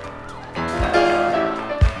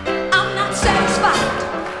I'm not satisfied.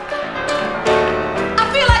 I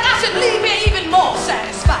feel like I should leave here even more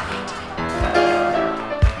satisfied.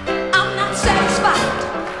 I'm not satisfied.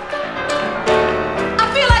 I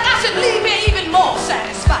feel like I should leave here even more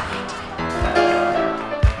satisfied.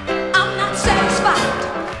 I'm not satisfied.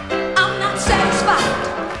 I'm not satisfied.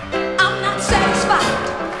 I'm not satisfied.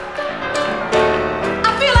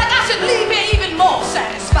 I feel like I should leave here even more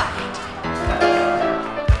satisfied.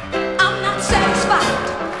 I'm not satisfied.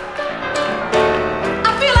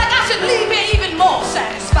 I feel like I should leave here even more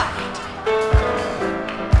satisfied.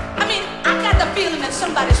 I mean, I got the feeling that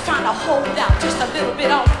somebody's trying to hold out just a little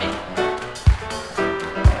bit on me.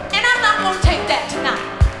 And I'm not gonna take that tonight.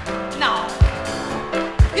 No.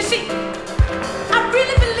 You see, I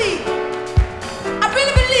really believe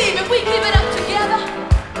if we give it up together,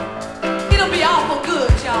 it'll be awful good,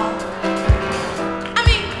 y'all. I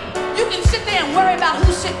mean, you can sit there and worry about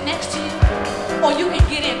who's sitting next to you, or you can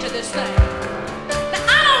get into this thing. Now,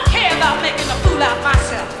 I don't care about making a fool out of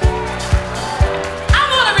myself. I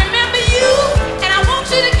want to remember you, and I want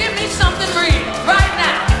you to give me something real right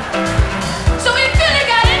now. So if Billy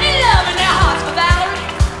got any love in their hearts for Valerie,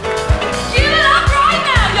 give it up right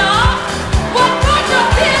now, y'all. What brought you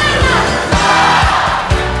here tonight?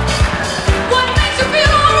 What makes you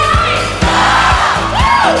feel all right?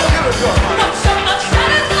 Woo! What's so much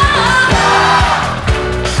satisfied?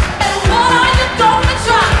 And what are you gonna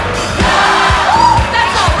try? Woo!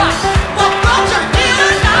 That's all right. What brought you here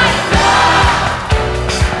tonight?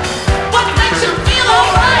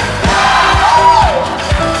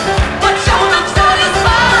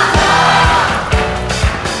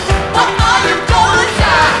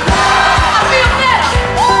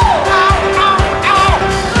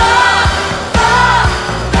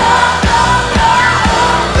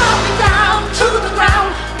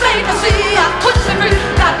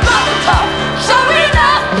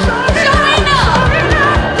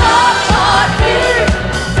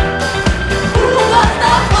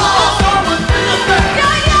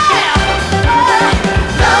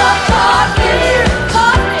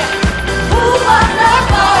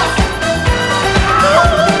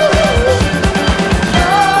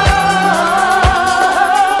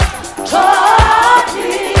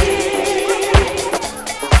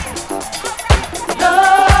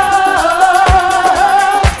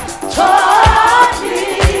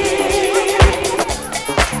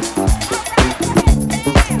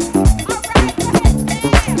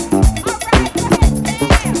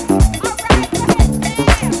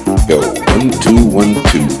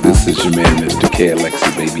 is your man, Mr.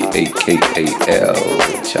 KKlassik, baby, AKAL,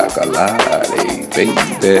 Chocolate, baby,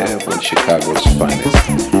 one of Chicago's finest.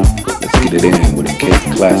 Let's get it in with a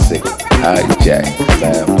KKlassik hijack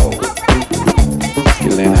collabo. Let's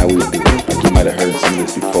get it in how we do it. Like you might have heard some of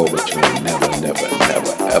this before, but you ain't never,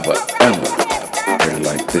 ever heard it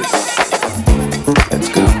like this. Let's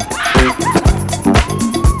go.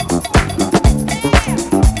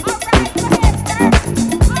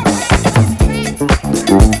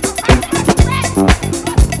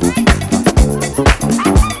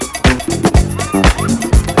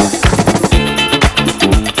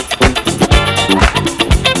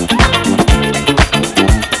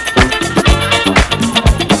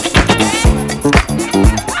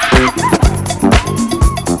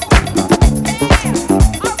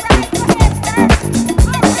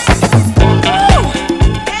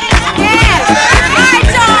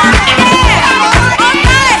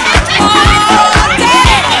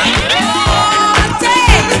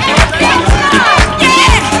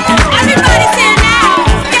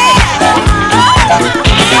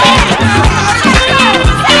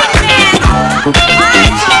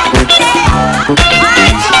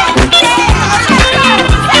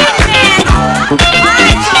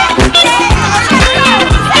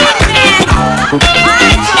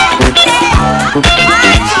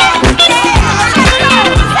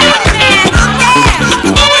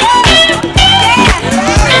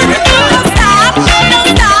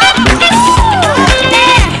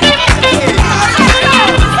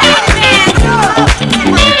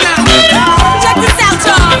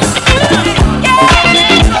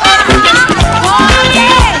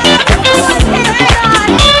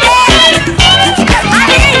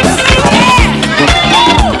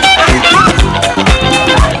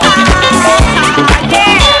 Yeah.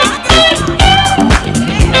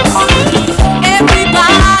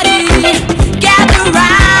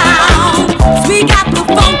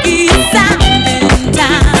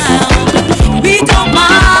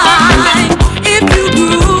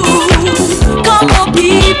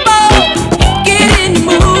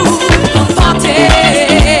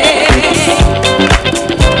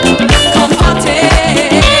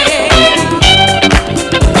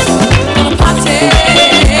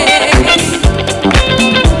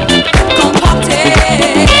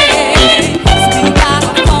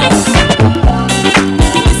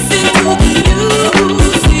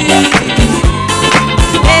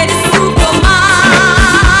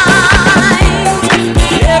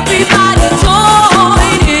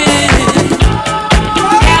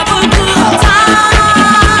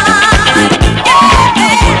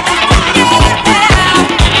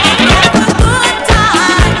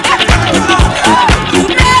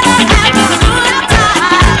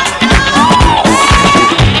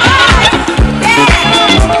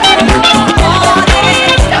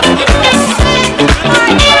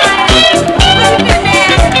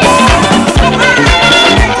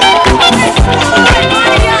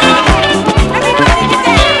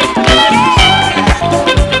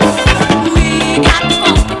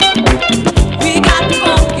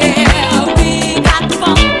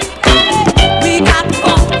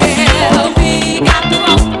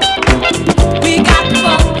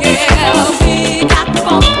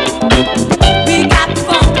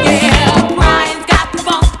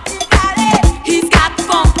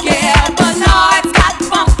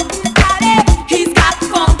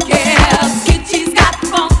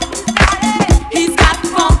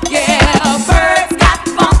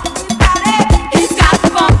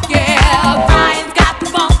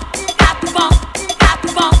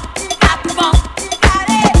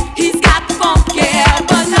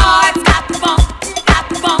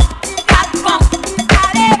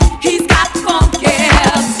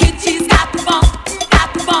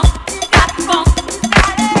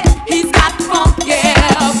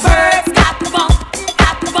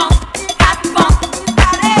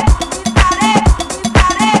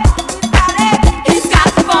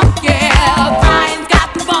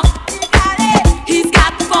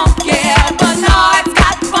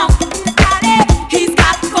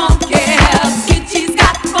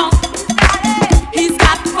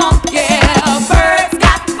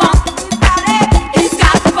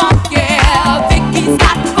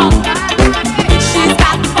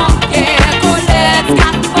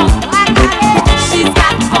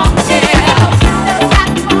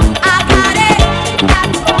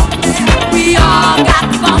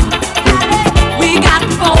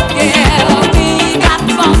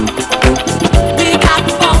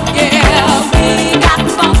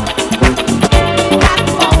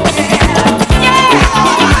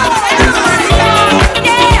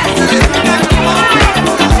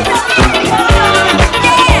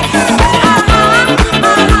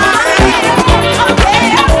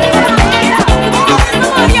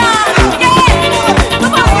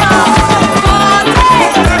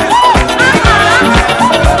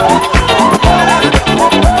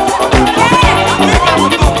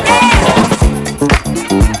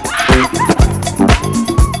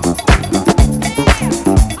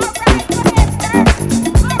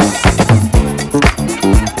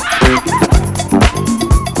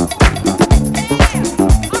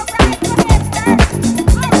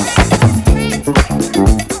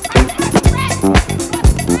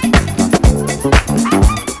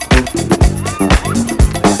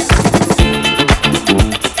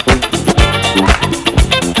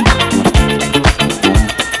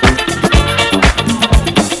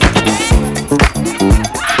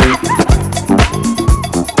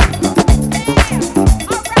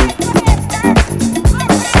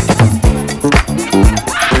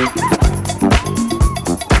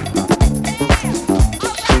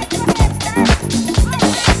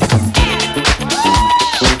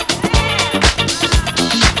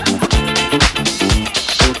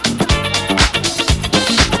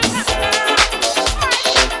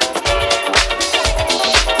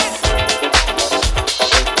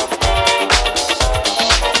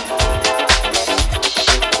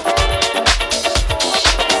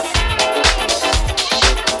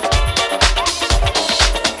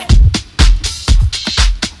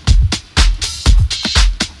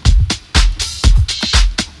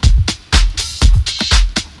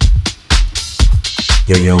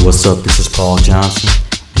 Yo, what's up? This is Paul Johnson,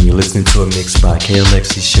 and you're listening to a mix by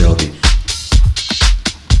Alexi Shelby.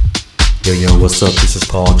 Yo, what's up? This is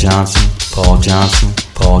Paul Johnson, Paul Johnson,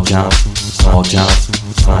 Paul Johnson, Paul Johnson,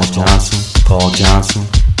 Paul Johnson, Paul Johnson,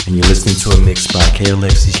 and you're listening to a mix by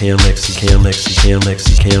Alexi Shelby,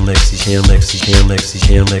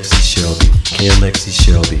 Alexi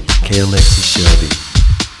Shelby, Alexi Shelby.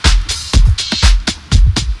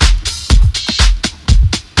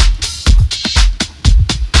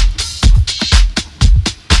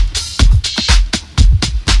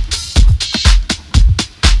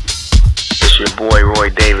 Your boy Roy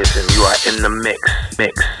Davis, and you are in the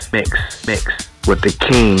mix with the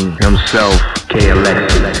king himself,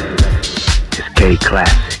 KKlassik. It's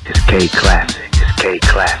KKlassik, it's KKlassik, it's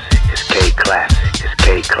KKlassik, it's KKlassik, it's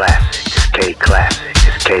KKlassik, it's KKlassik,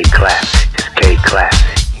 it's KKlassik, it's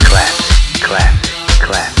KKlassik, classic, classic, classic, classic,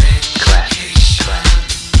 classic.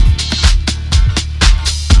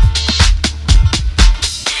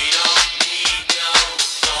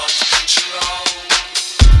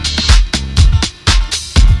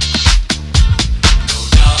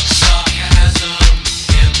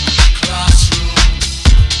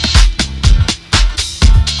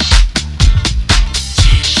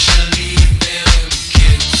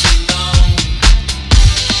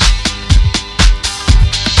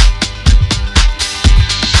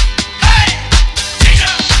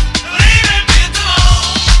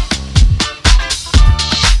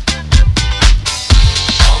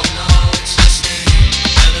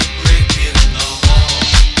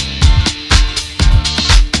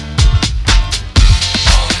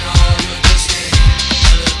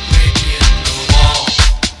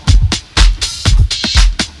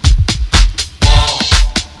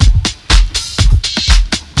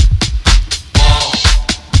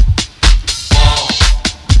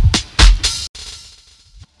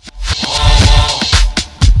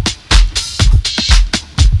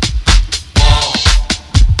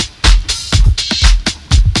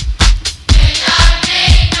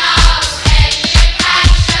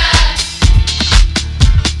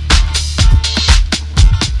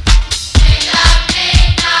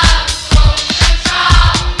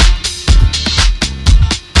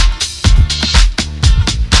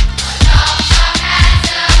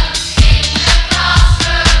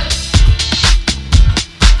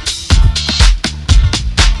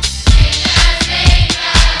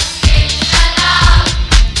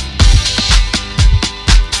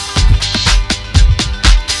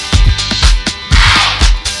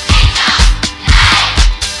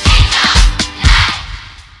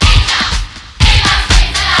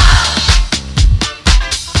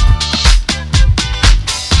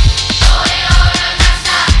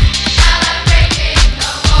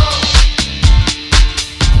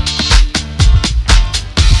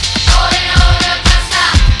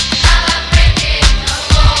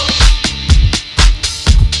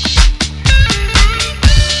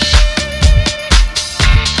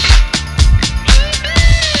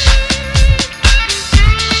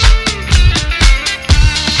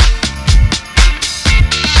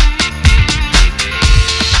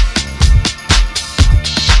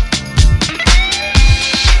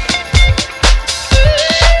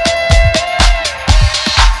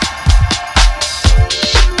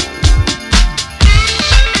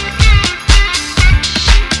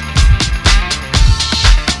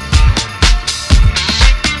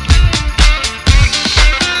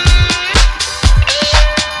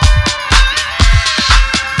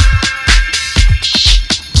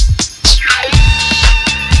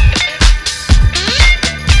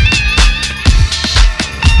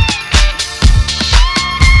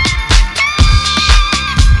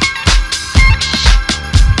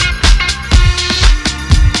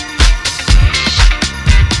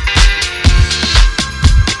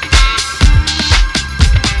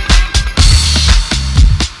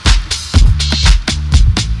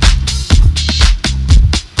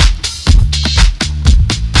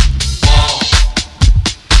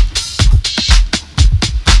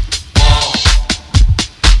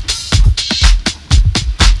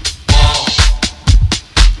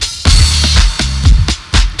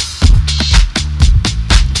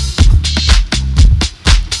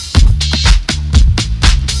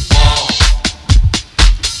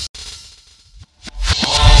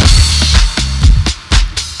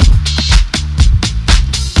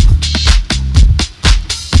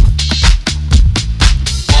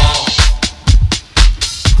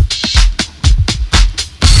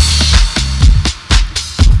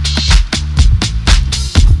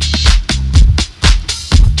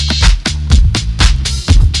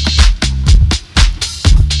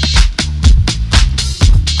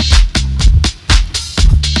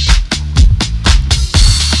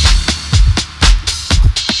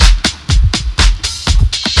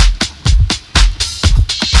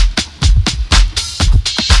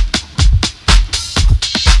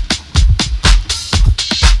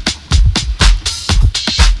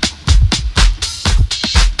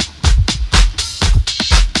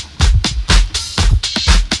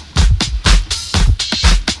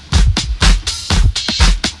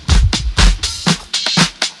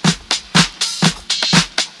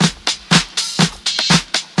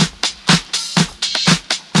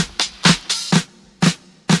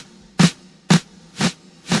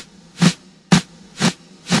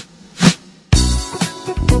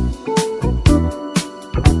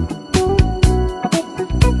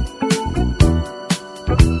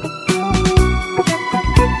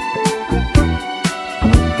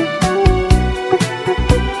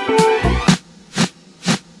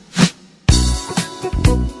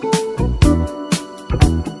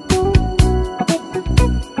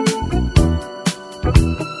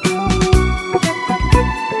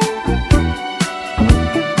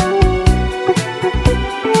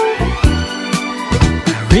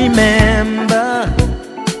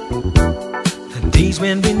 days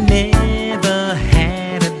when we never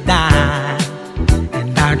had a dime,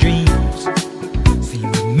 and our dreams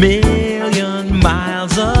seemed a million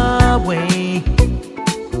miles away.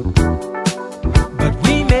 But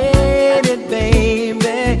we made it,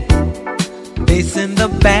 baby, facing the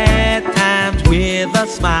bad times with a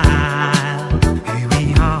smile. Here we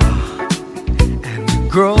are, and we're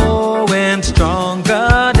growing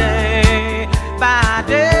stronger day by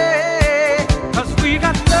day, 'cause we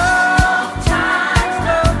got love times,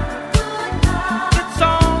 love, it's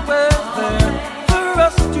always there for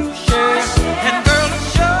us to share. And girl, it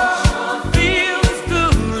sure feels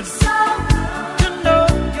good to know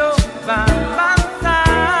you're by my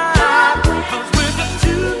side, 'cause we're the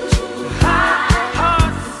two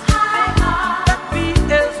hearts that beat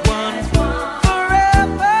as one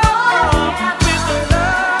forever. With the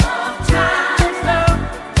love times, love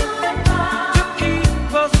to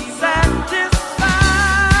keep us satisfied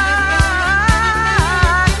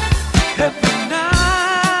every night.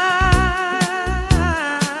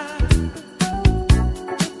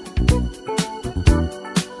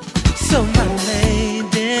 So my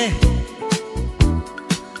lady,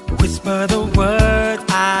 whisper the words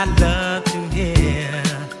I love to hear.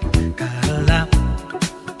 Cuddle up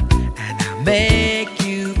and I'll make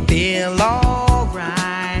you feel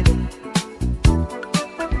alright,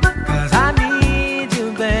 'cause I need you,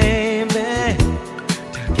 baby,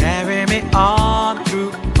 to carry me on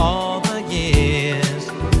through all the years.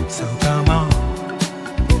 So come on,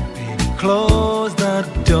 baby, close the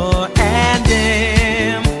door and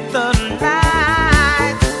dim the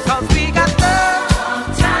lights, 'cause we got love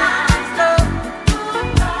times, love,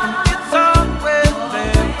 it's always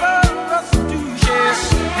there for us to share.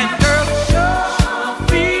 And girl, it sure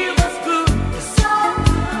feels good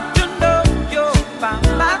to know you're by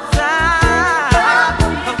my side,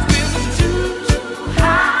 'cause we're the two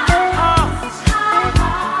hearts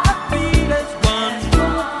that beat as one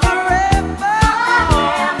forever.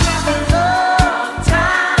 With the love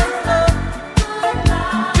times, love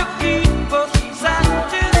to keep us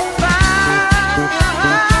satisfied.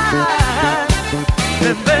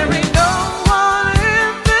 And there ain't no one in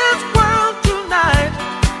this world tonight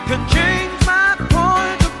can change my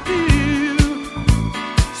point of view.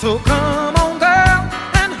 So come on, girl,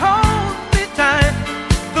 and hold me tight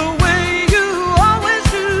the way you always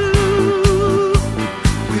do.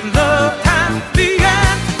 With love times the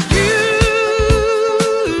end, you.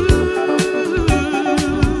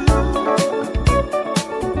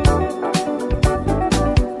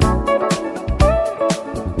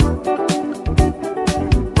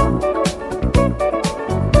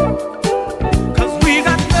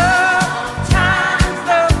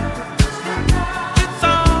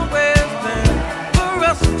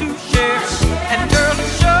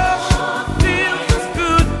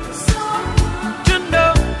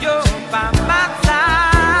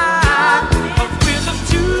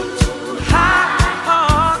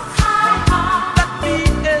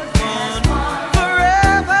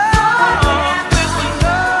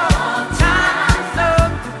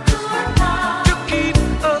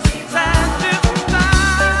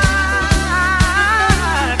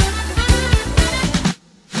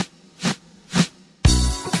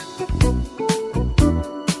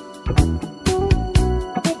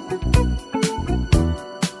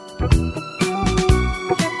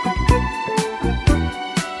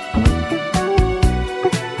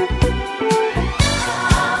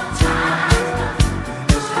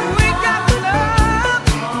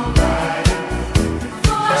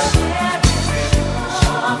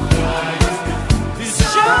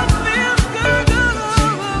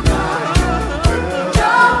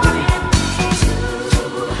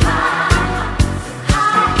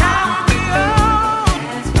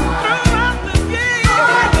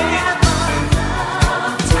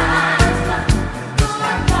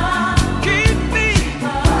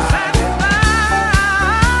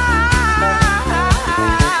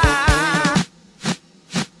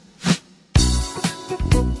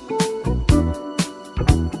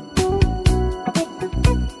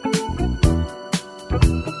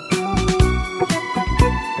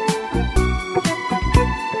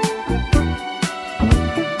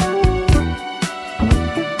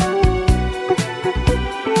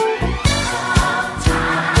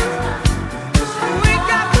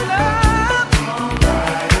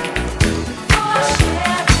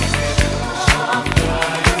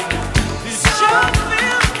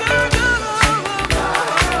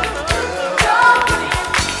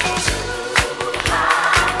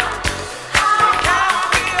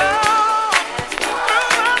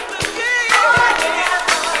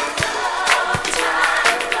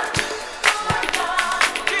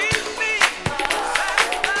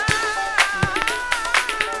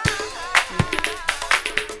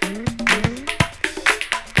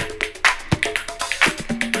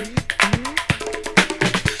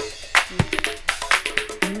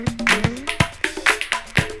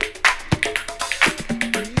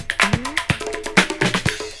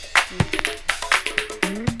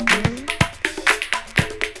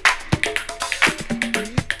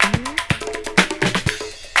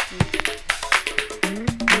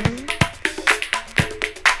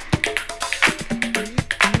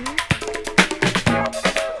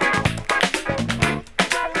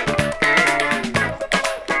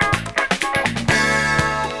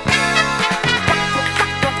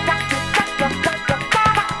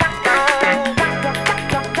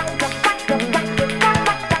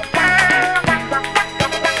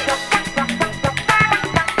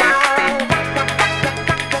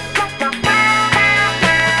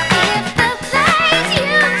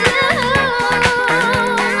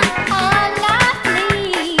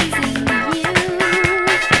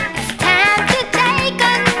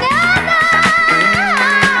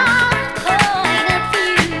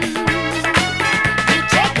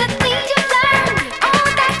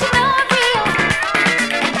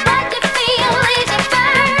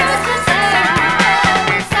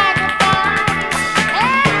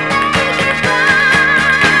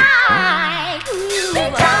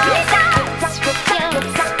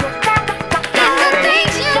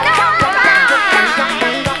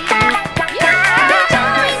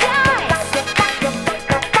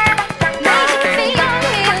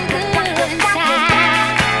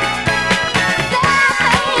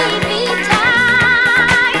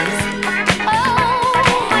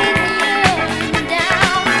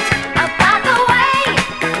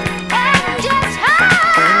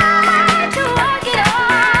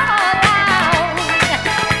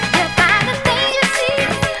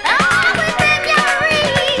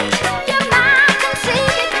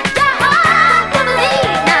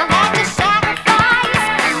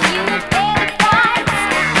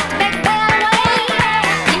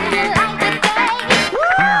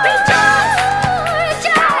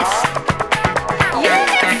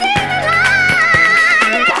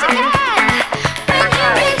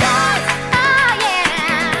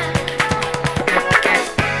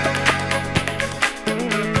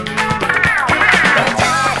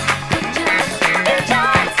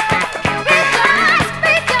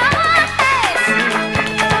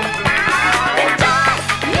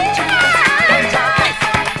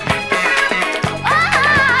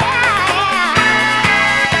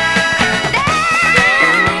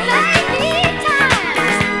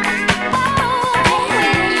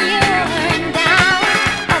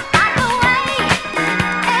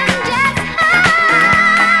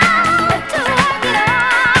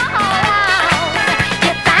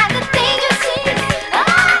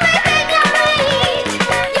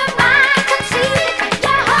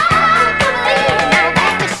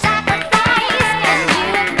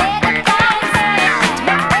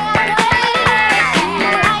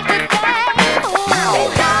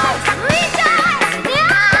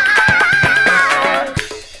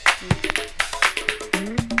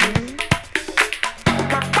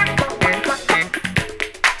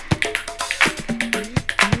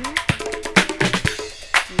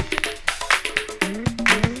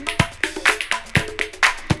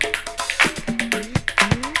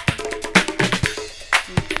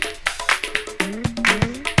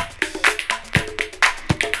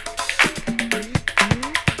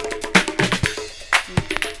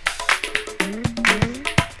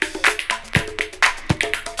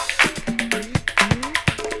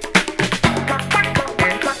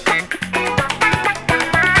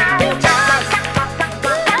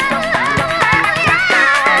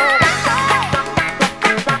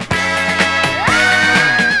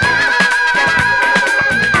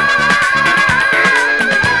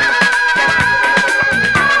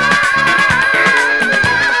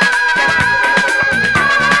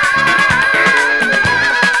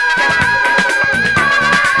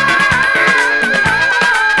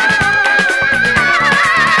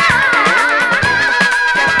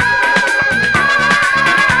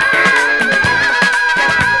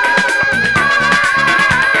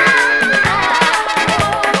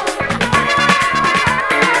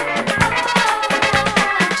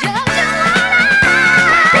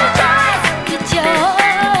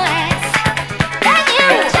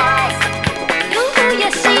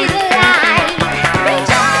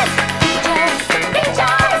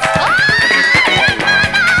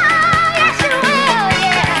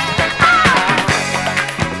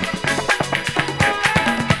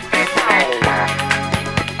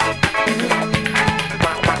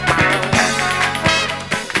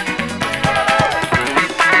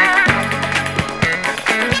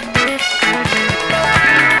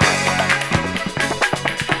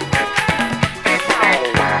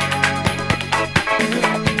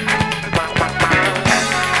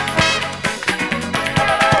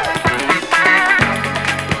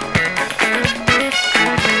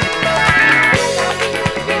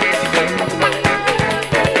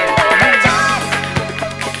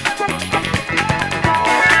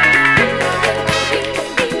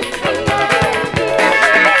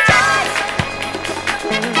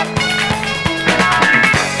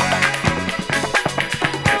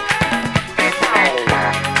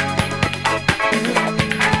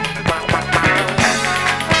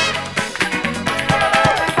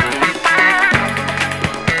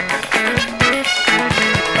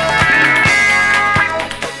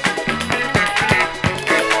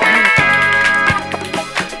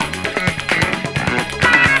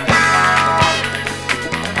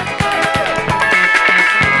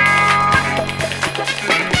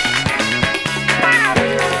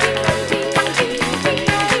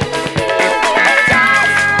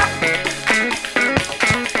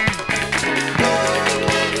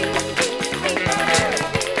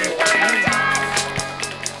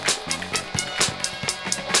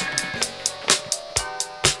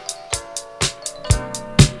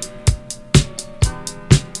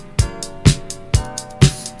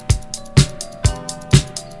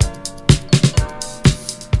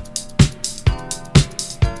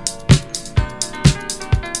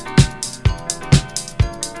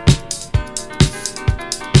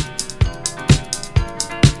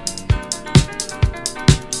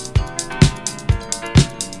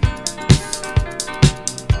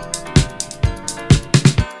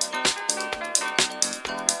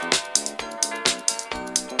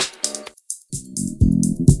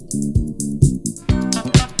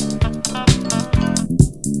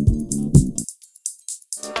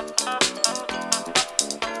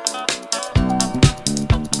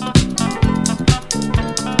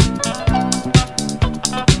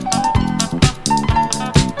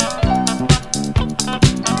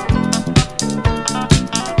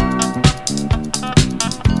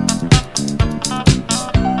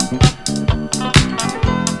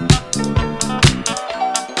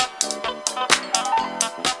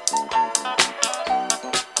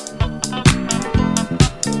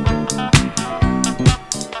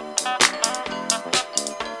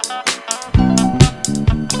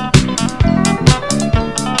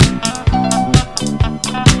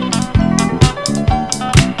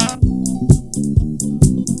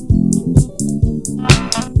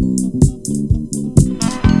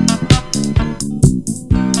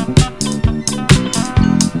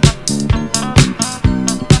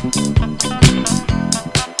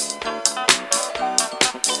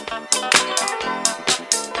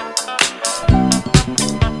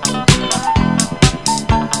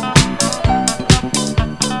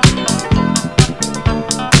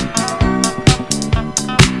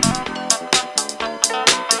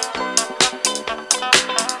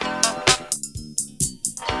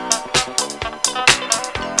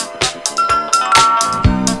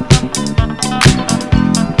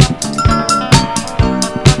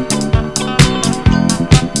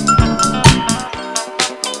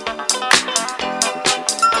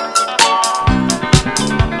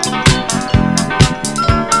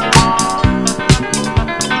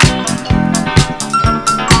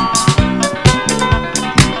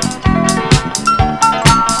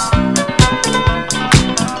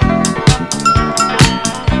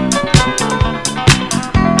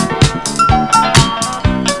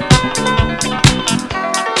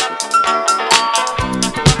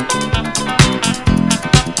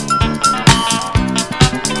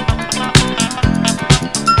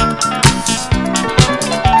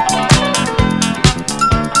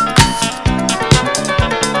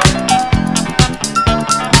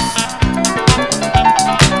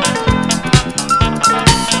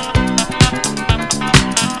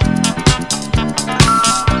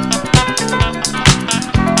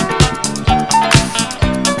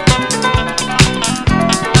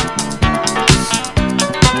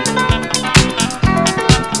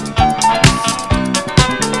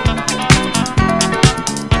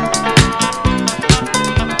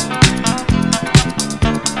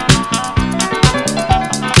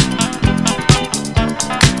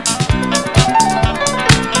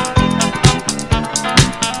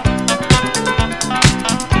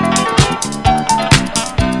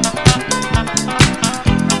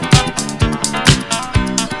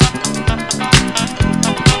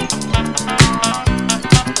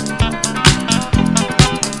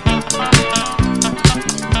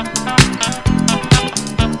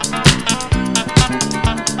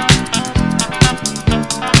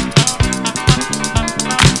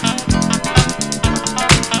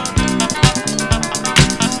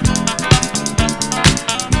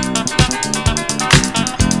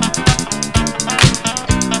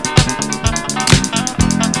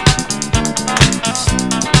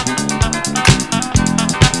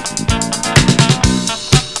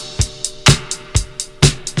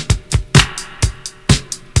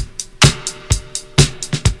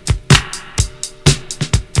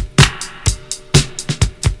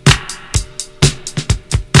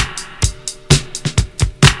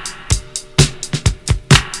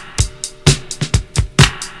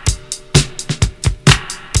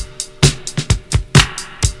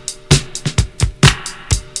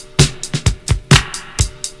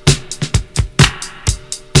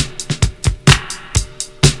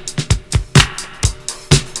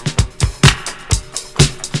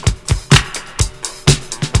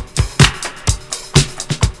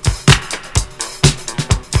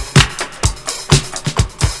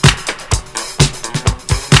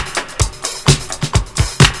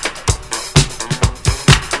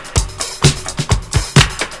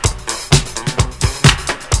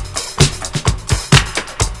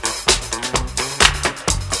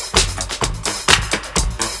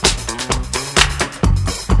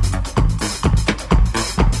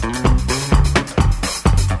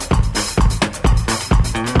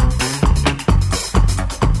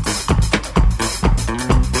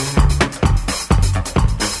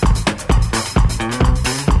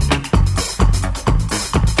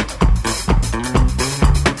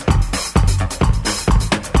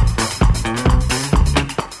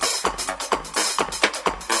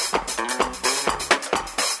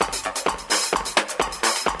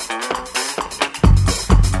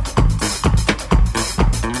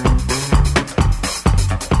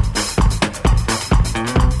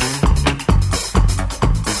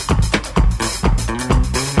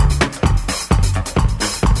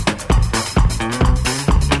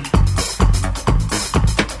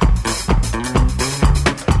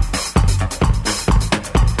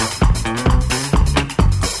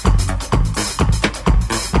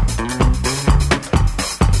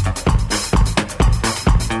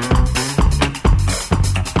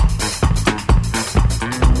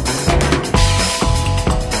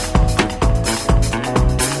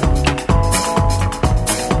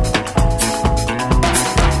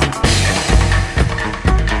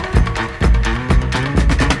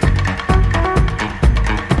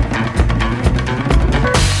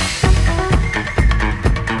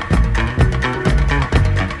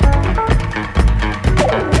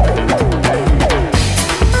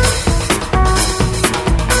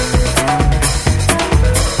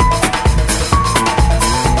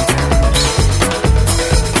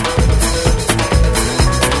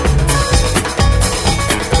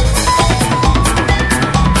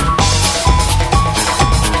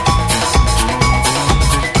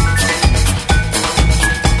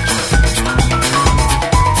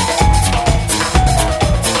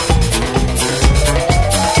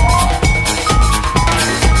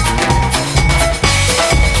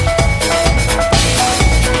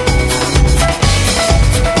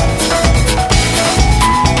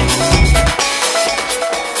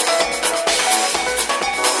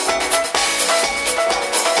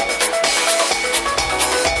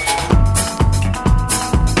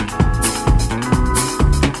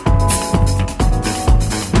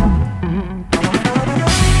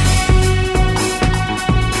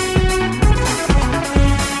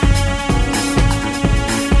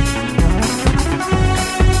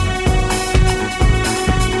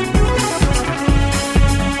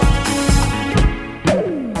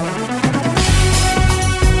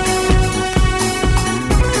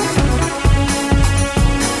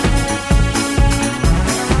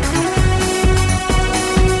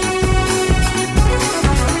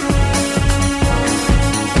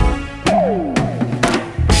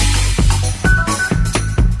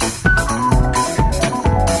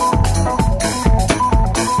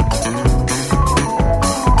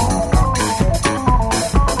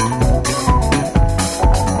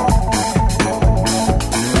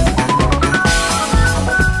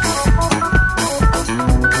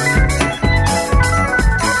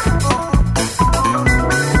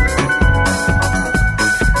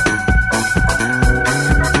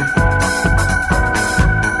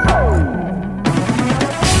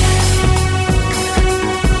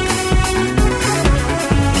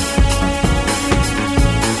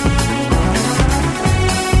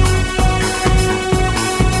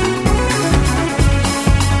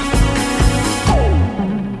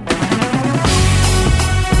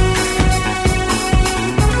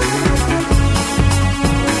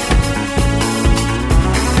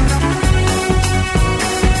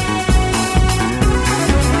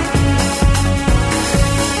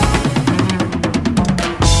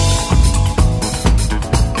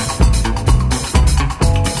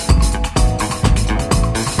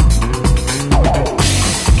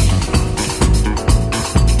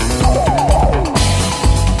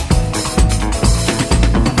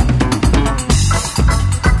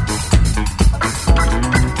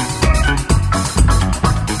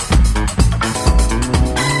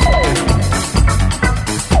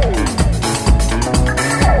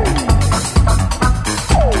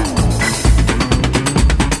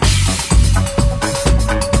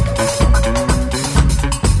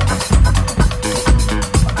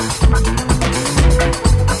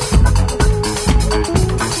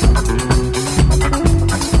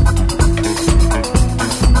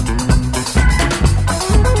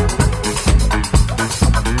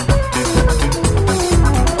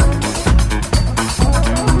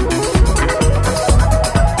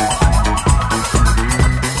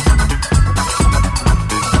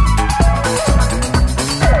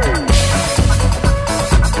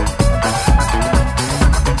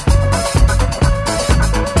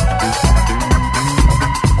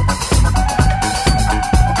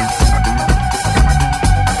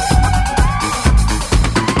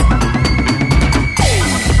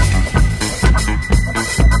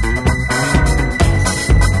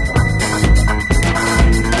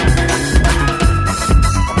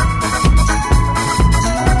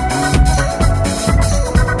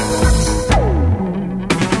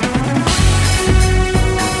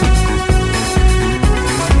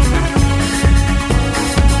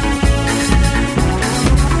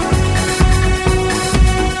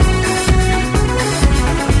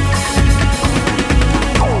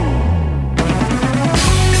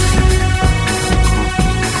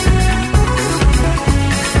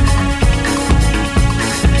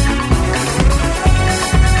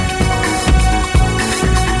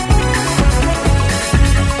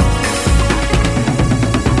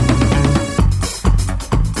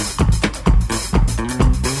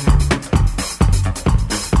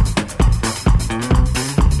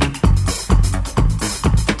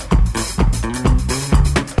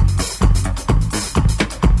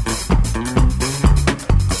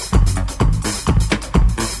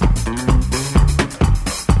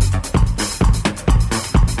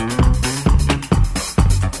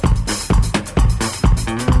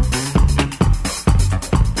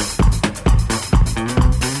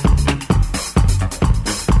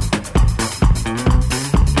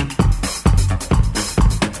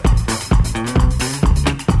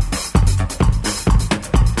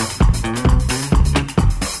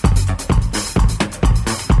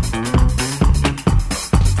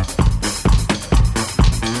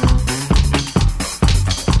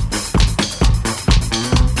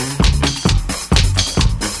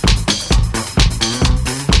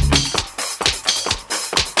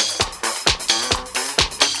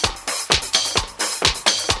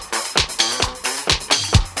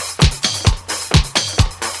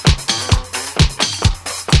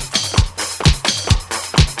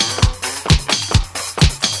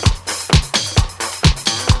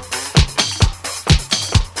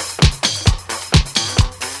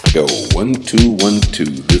 Yo, 1 2 1 2.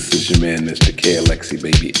 This is your man, Mr. KLexi,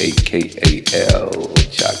 baby, AKAL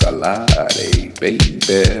Chocolate,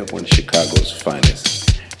 baby, one of Chicago's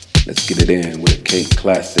finest. Let's get it in with a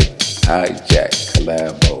KKlassik hijack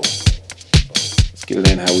collabo. Let's get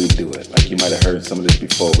it in how we do it. Like you might have heard some of this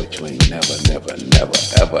before, but you ain't never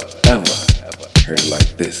heard it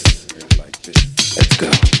like this. Let's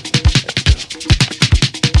go.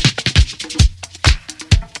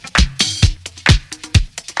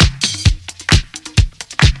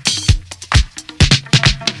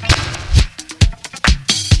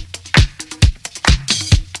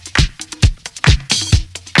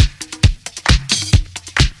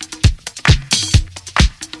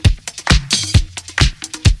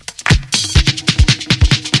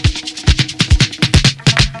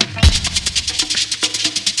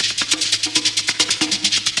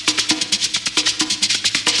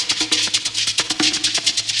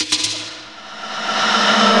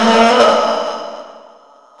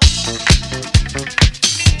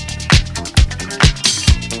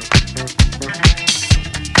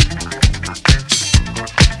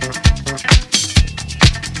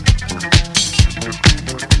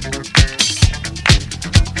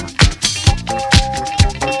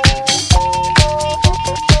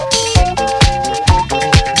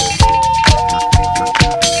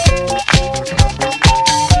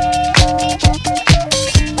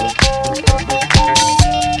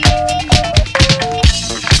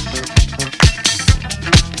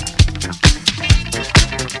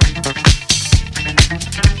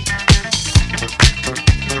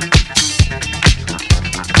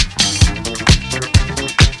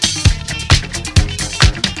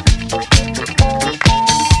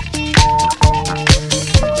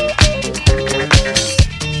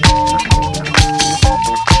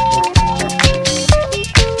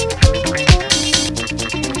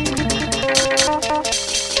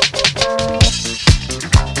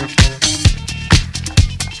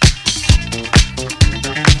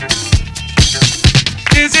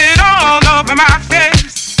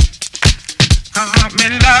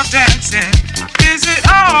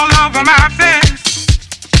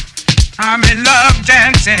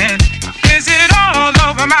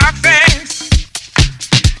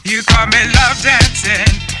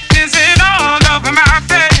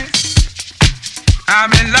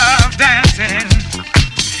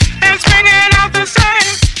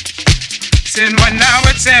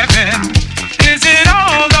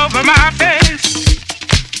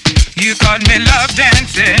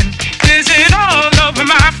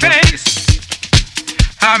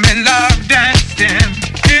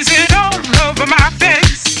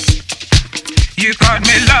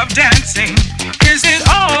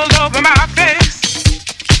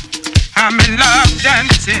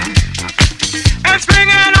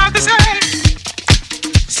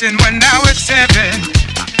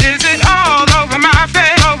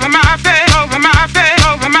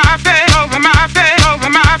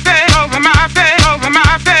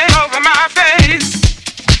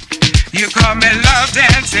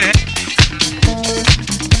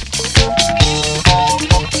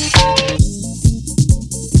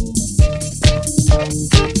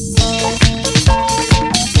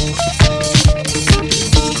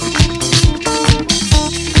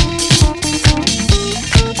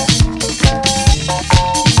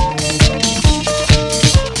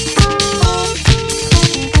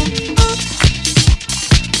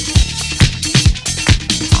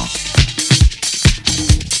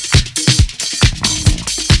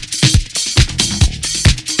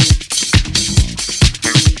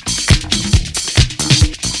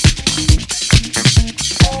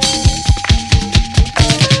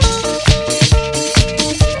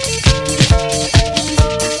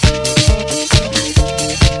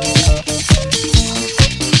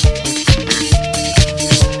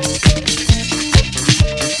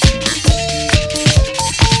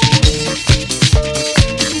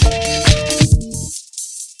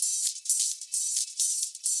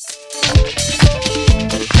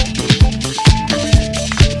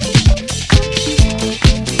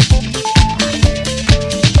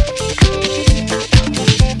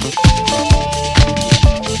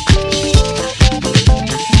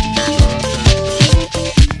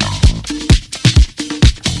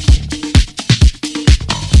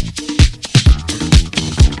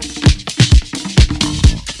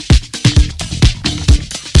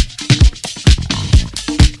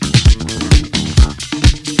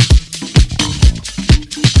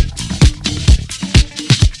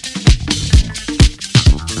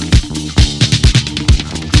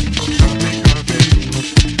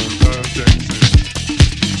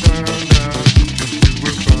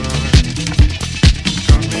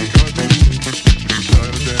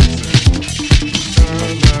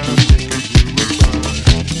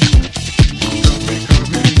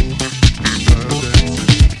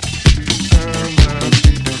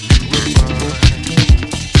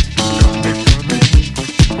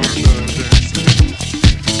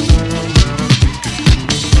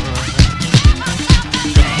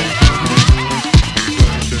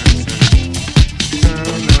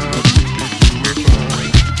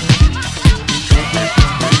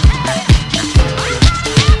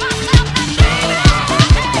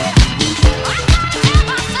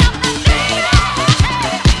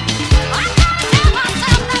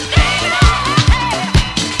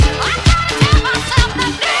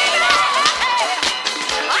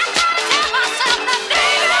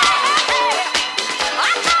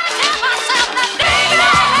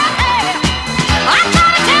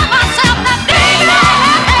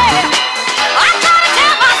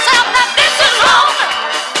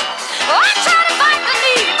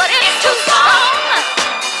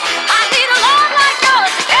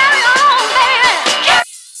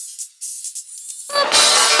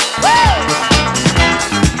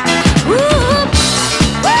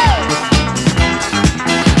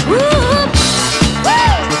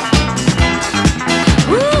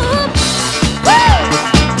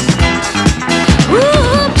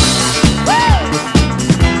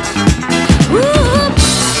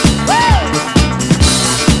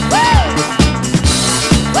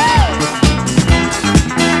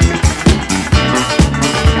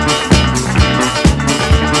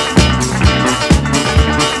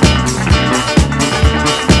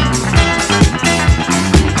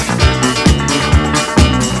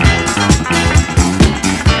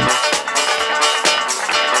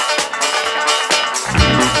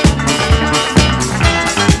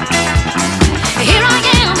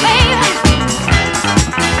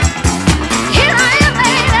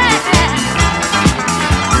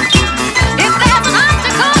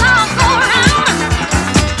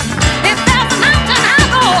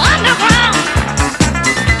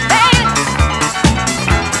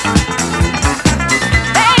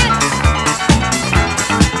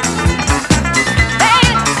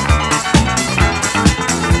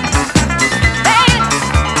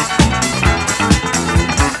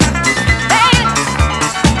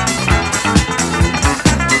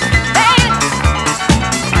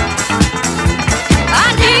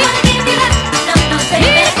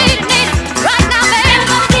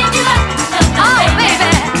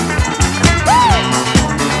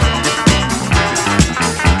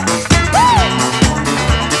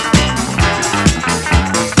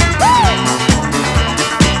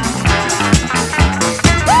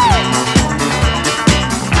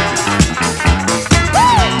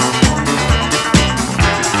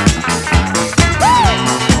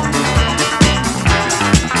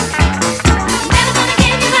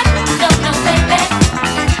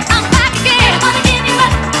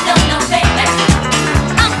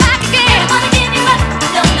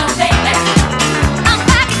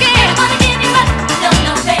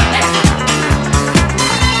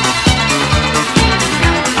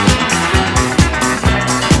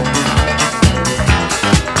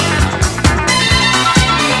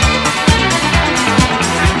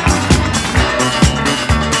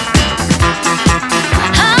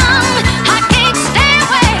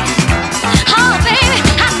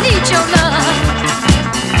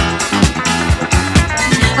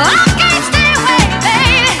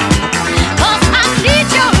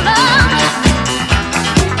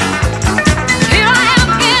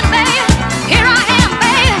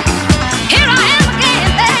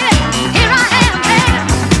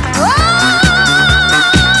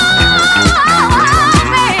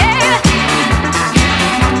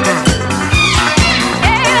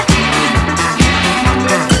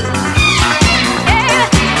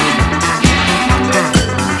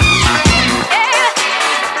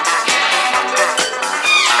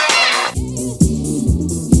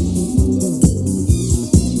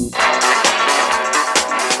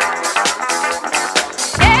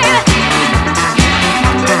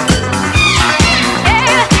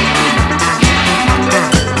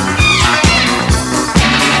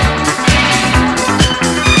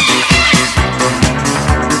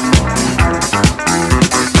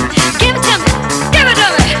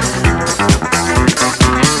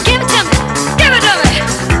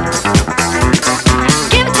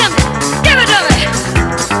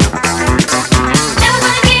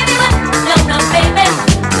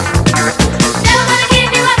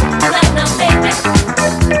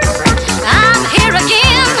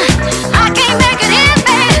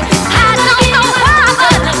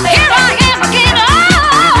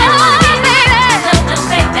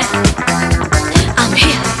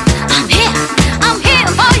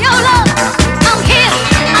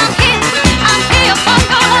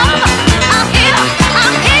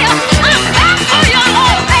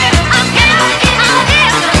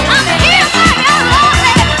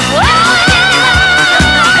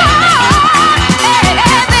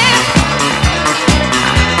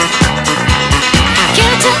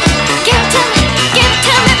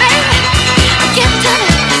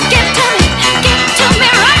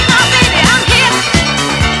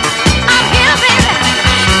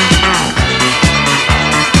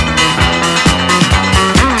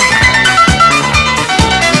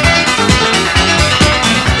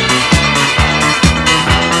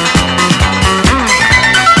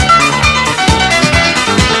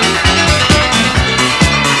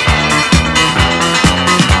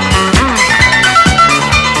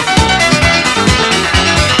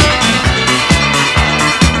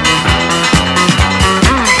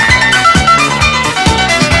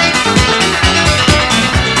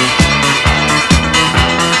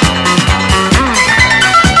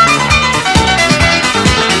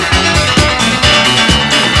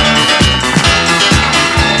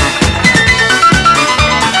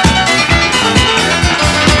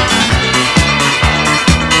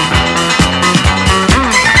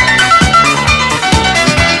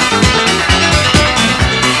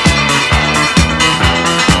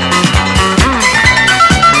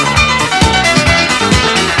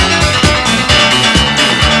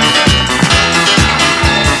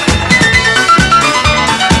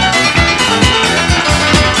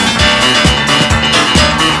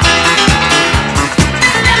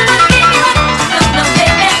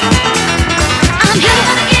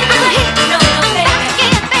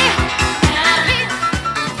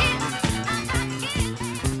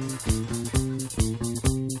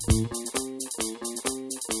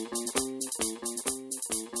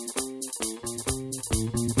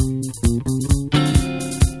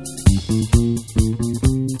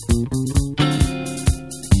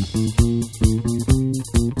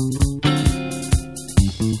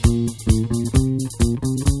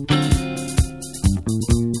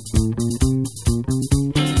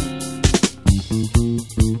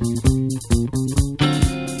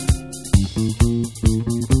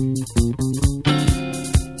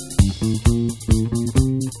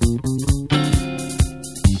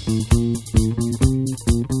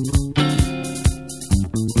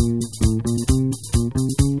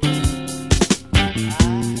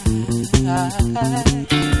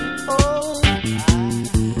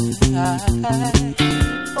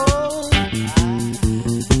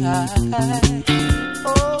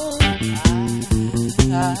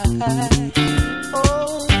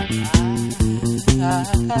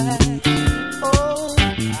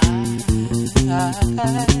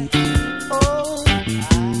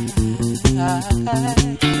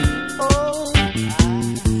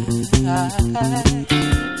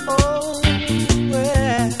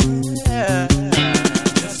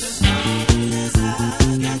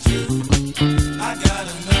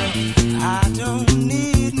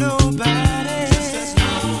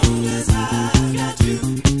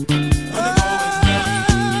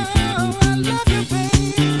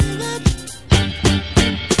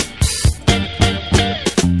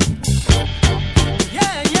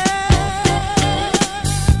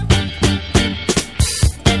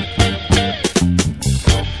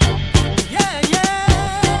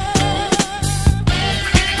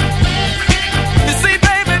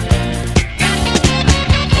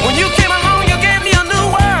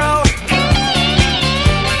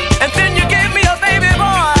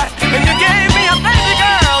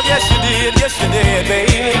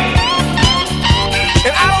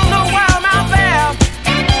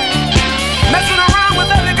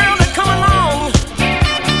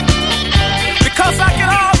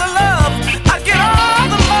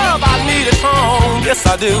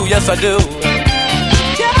 Yes, I do.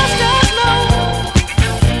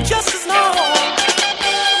 Just as long.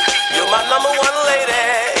 You're my number one lady,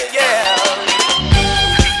 yeah.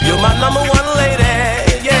 You're my number one lady,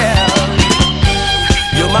 yeah.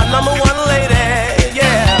 You're my number one lady,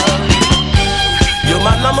 yeah. You're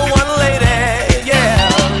my number one lady, yeah.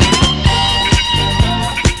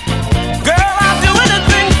 Girl, I'll do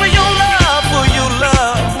anything for your love, for your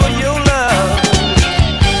love, for your love.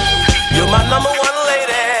 You're my number one.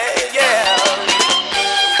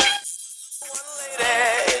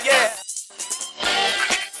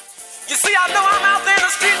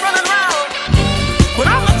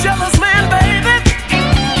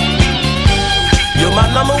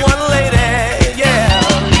 Number one lady, yeah.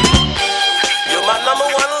 You're my number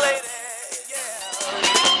one lady, yeah.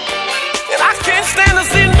 And I can't stand to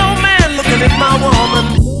see no man looking at my woman.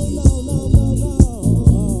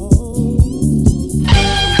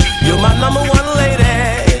 You're my number one lady,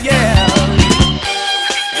 yeah.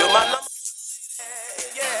 You're my number one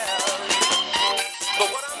lady, yeah. But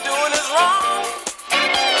what I'm doing is wrong.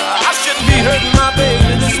 I shouldn't be hurting my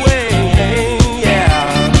baby this way.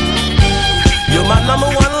 My number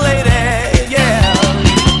one lady, yeah.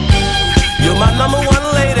 You're my number one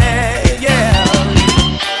lady, yeah.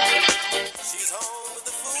 She's home with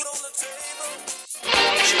the food on the table.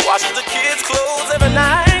 She washes the kids' clothes every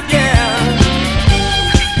night, yeah.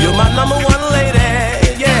 You're my number one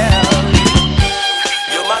lady, yeah.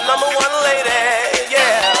 You're my number one lady,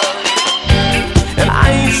 yeah. And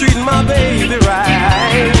I ain't treating my baby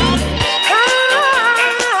right.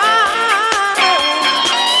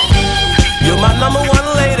 My number one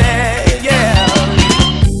lady, yeah.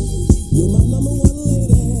 You're my number one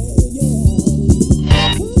lady, yeah.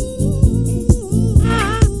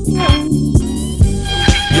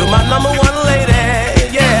 You're my number one lady,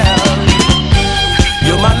 yeah.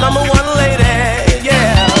 You're my number one lady,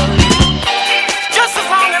 yeah. Just as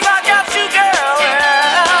long as I got you, girl,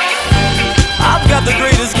 yeah. I've got the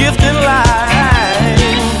greatest gift in life.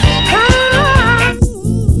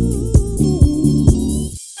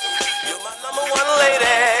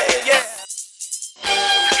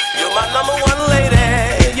 Number one lady,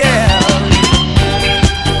 yeah.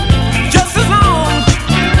 Just as long.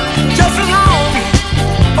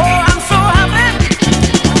 Oh, I'm so happy.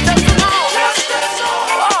 Just as long.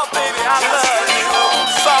 Oh, baby, I love you.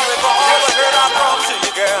 Sorry for all the hurt I brought to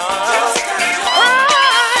you, girl.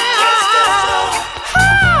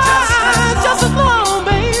 Just as long,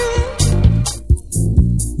 baby.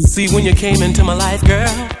 You see, when you came into my life,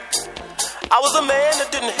 girl, I was a man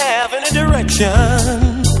that didn't have any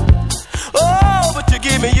direction. Oh, but you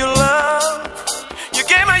gave me your love. You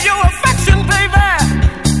gave me your affection, baby.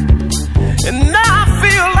 And now I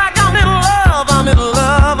feel like I'm in love. I'm in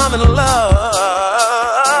love. I'm in love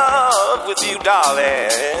with you, darling.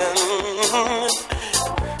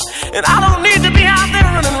 And I don't need to be out there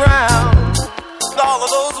running around with all of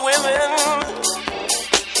those women.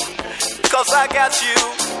 Because I got you.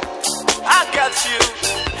 I got you.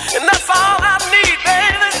 And that's all I need,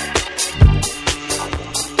 baby.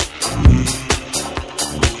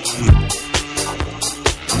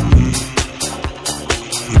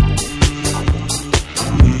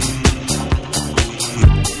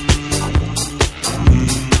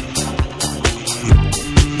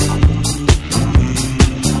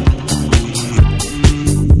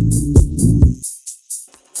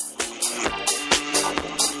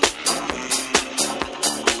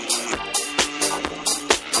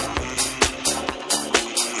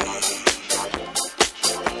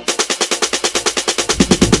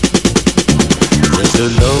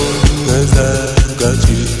 as long as I've got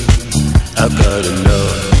you, I've got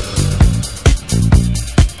enough.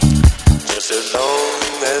 Just as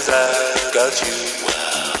long as I've got you,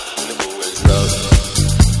 the going rough.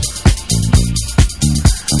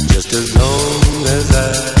 Just as long as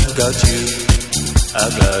I've got you,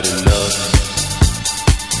 I've got enough.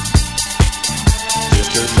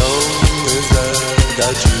 Just as long as I've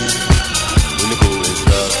got you, when the going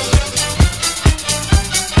rough.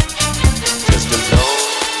 Just as long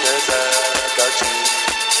as I've got you,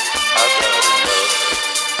 I've got enough.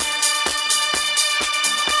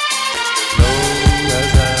 Just as long as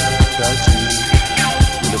I've got you,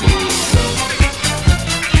 when the going rough.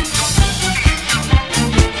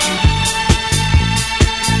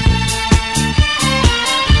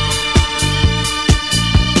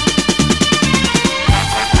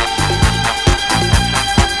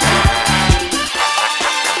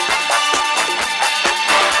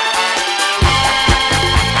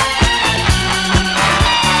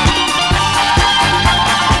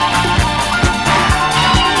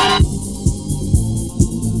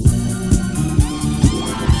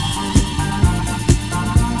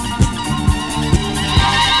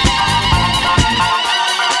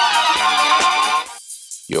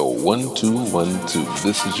 Yo, 1 2 1 2.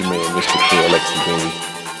 This is your man, Mr. KKlassik, baby,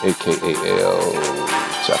 aka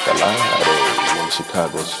Chocolate, one of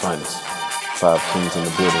Chicago's finest. 5 kings in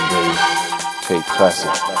the building, baby.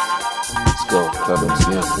 KKlassik. Let's go, Club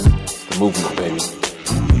MCM. The movement, baby.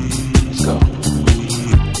 Let's go.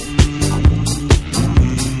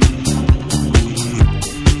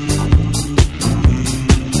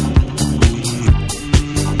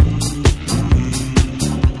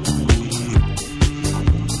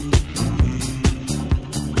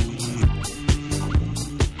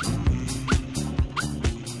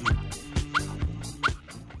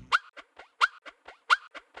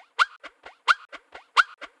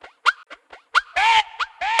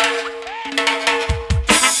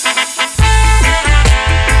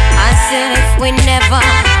 We never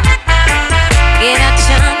get a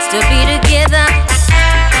chance to be together.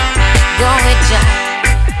 Go with ya,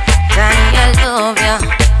 Danny, I love ya.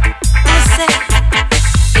 I say,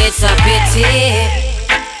 it's a pity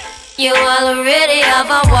you already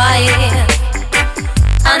have a wife,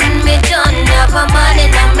 and me don't have a man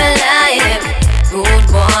in my life. Good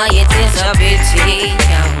boy, it is a pity.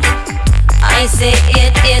 I say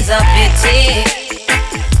it is a pity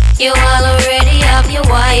you already have your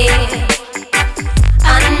wife,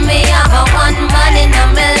 and me have a one man in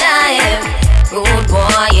my life. Good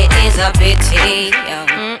boy, it is a pity.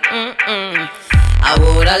 I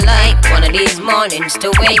woulda liked one of these mornings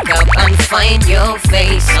to wake up and find your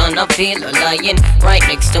face on a pillow lying right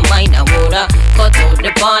next to mine. I woulda cut out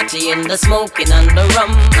the party and the smoking and the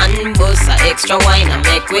rum and bust a extra wine and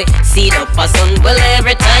make we seat up a sun. Well,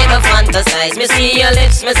 every time I fantasize, me see your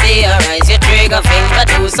lips, me see your eyes, your trigger finger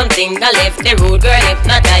do something that left the rude girl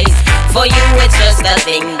hypnotized. For you it's just a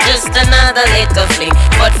thing, just another little fling,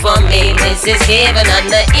 but for me this is heaven and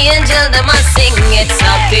the angel them a sing. It's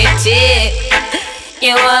a pity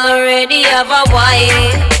you already have a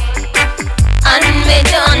wife, and me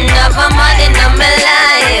don't have a man in my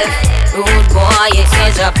life. Rude boy, it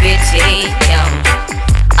is a pity.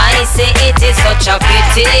 I say it is such a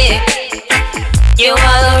pity you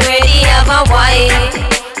already have a wife,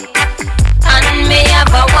 and me have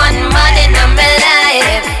a one man in my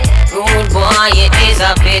life. Rude boy, it is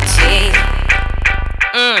a pity.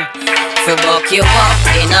 To walk you up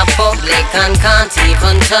in a public and can't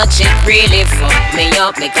even touch it really fuck me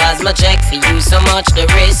up, because my check for you so much the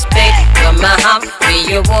respect you may have for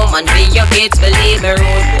your woman, for your kids. Believe me,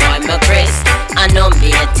 rude boy, my Chris, I know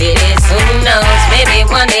me it is. Who knows, maybe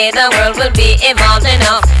one day the world will be evolved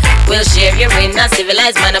enough, we'll share you in a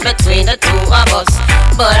civilized manner between the two of us.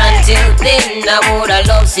 But until then, I woulda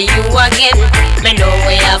love see you again. Me know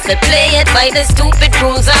we have to play it by the stupid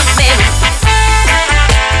rules of men.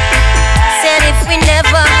 Said if we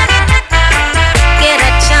never get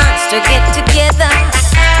a chance to get together,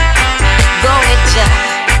 go with ya,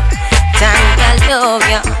 time I love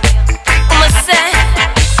ya. I'ma say,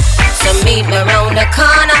 so meet me round the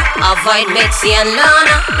corner, avoid Missy and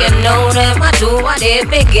Lana. You know them, I do what they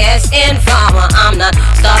biggest informer. I'm not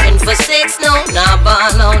stopping for sex, no, not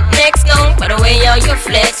ball out next, no. But the way how you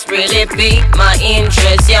flex really pique my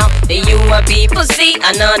interest, yo. The you are people see,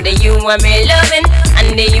 I know the you are me loving,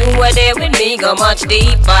 and the you are there with me go much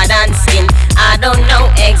deeper than skin. I don't know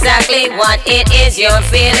exactly what it is you're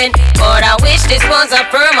feeling, but I wish this was a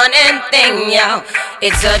permanent thing, yo.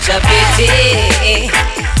 It's such a pity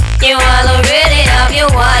you all already have your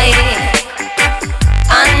wife,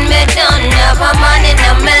 and me don't have a man in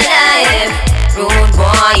my life. Rude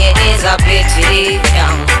boy, it is a pity.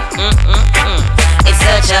 It's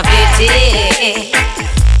such a pity.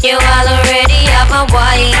 You already have a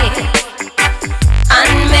wife,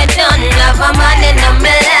 and me don't have a man in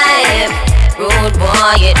my life. Rude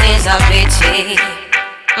boy, it is a pity.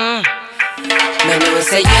 Me know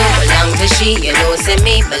say you belong to she, you know say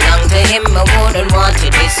me belong to him. I wouldn't want you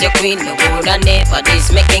this your queen, I woulda never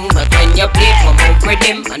this my king. But when you play my move with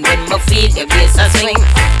him, and when I feel your bass a swing,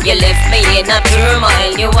 you left me in a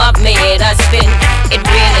turmoil, you have me in a spin. It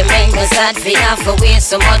really make me sad for have to waste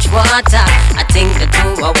so much water. I think the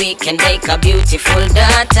two of we can make a beautiful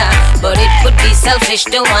daughter, but it would be selfish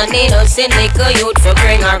to one innocent little youth for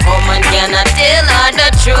bring her home and cannot tell her the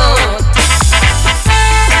truth.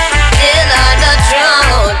 Tell her the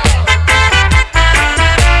truth.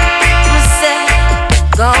 Say,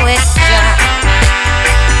 go with ya.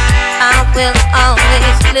 I will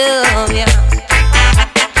always love ya.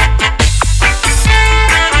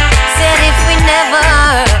 Said if we never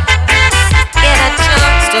get a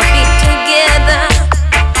chance to be together,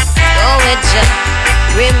 go with ya.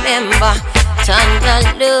 Remember, Tanya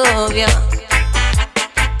love ya.